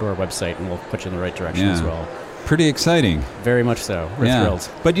find it, just go to our website and we'll put you in the right direction as well. Pretty exciting. Very much so. We're thrilled.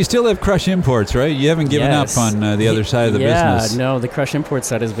 But you still have Crush Imports, right? You haven't given up on the other side of the business. Yeah, no, the Crush Import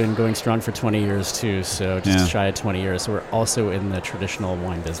side has been going strong for 20 years too, so just shy of 20 years. So we're also in the traditional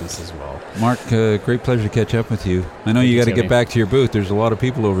wine business as well. Mark, great pleasure to catch up with you. I know you got to get back to your booth. There's a lot of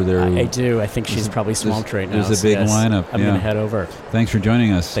people over there. I do. I think she's probably swamped right now. There's a big lineup. I'm going to head over. Thanks for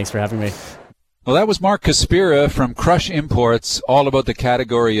joining us. Thanks for having me. Well, that was Mark Caspira from Crush Imports, all about the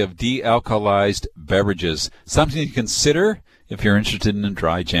category of de-alcoholized beverages. Something to consider if you're interested in a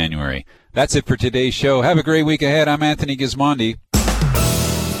dry January. That's it for today's show. Have a great week ahead. I'm Anthony Gismondi.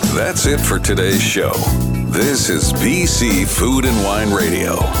 That's it for today's show. This is BC Food and Wine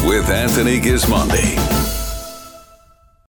Radio with Anthony Gismondi.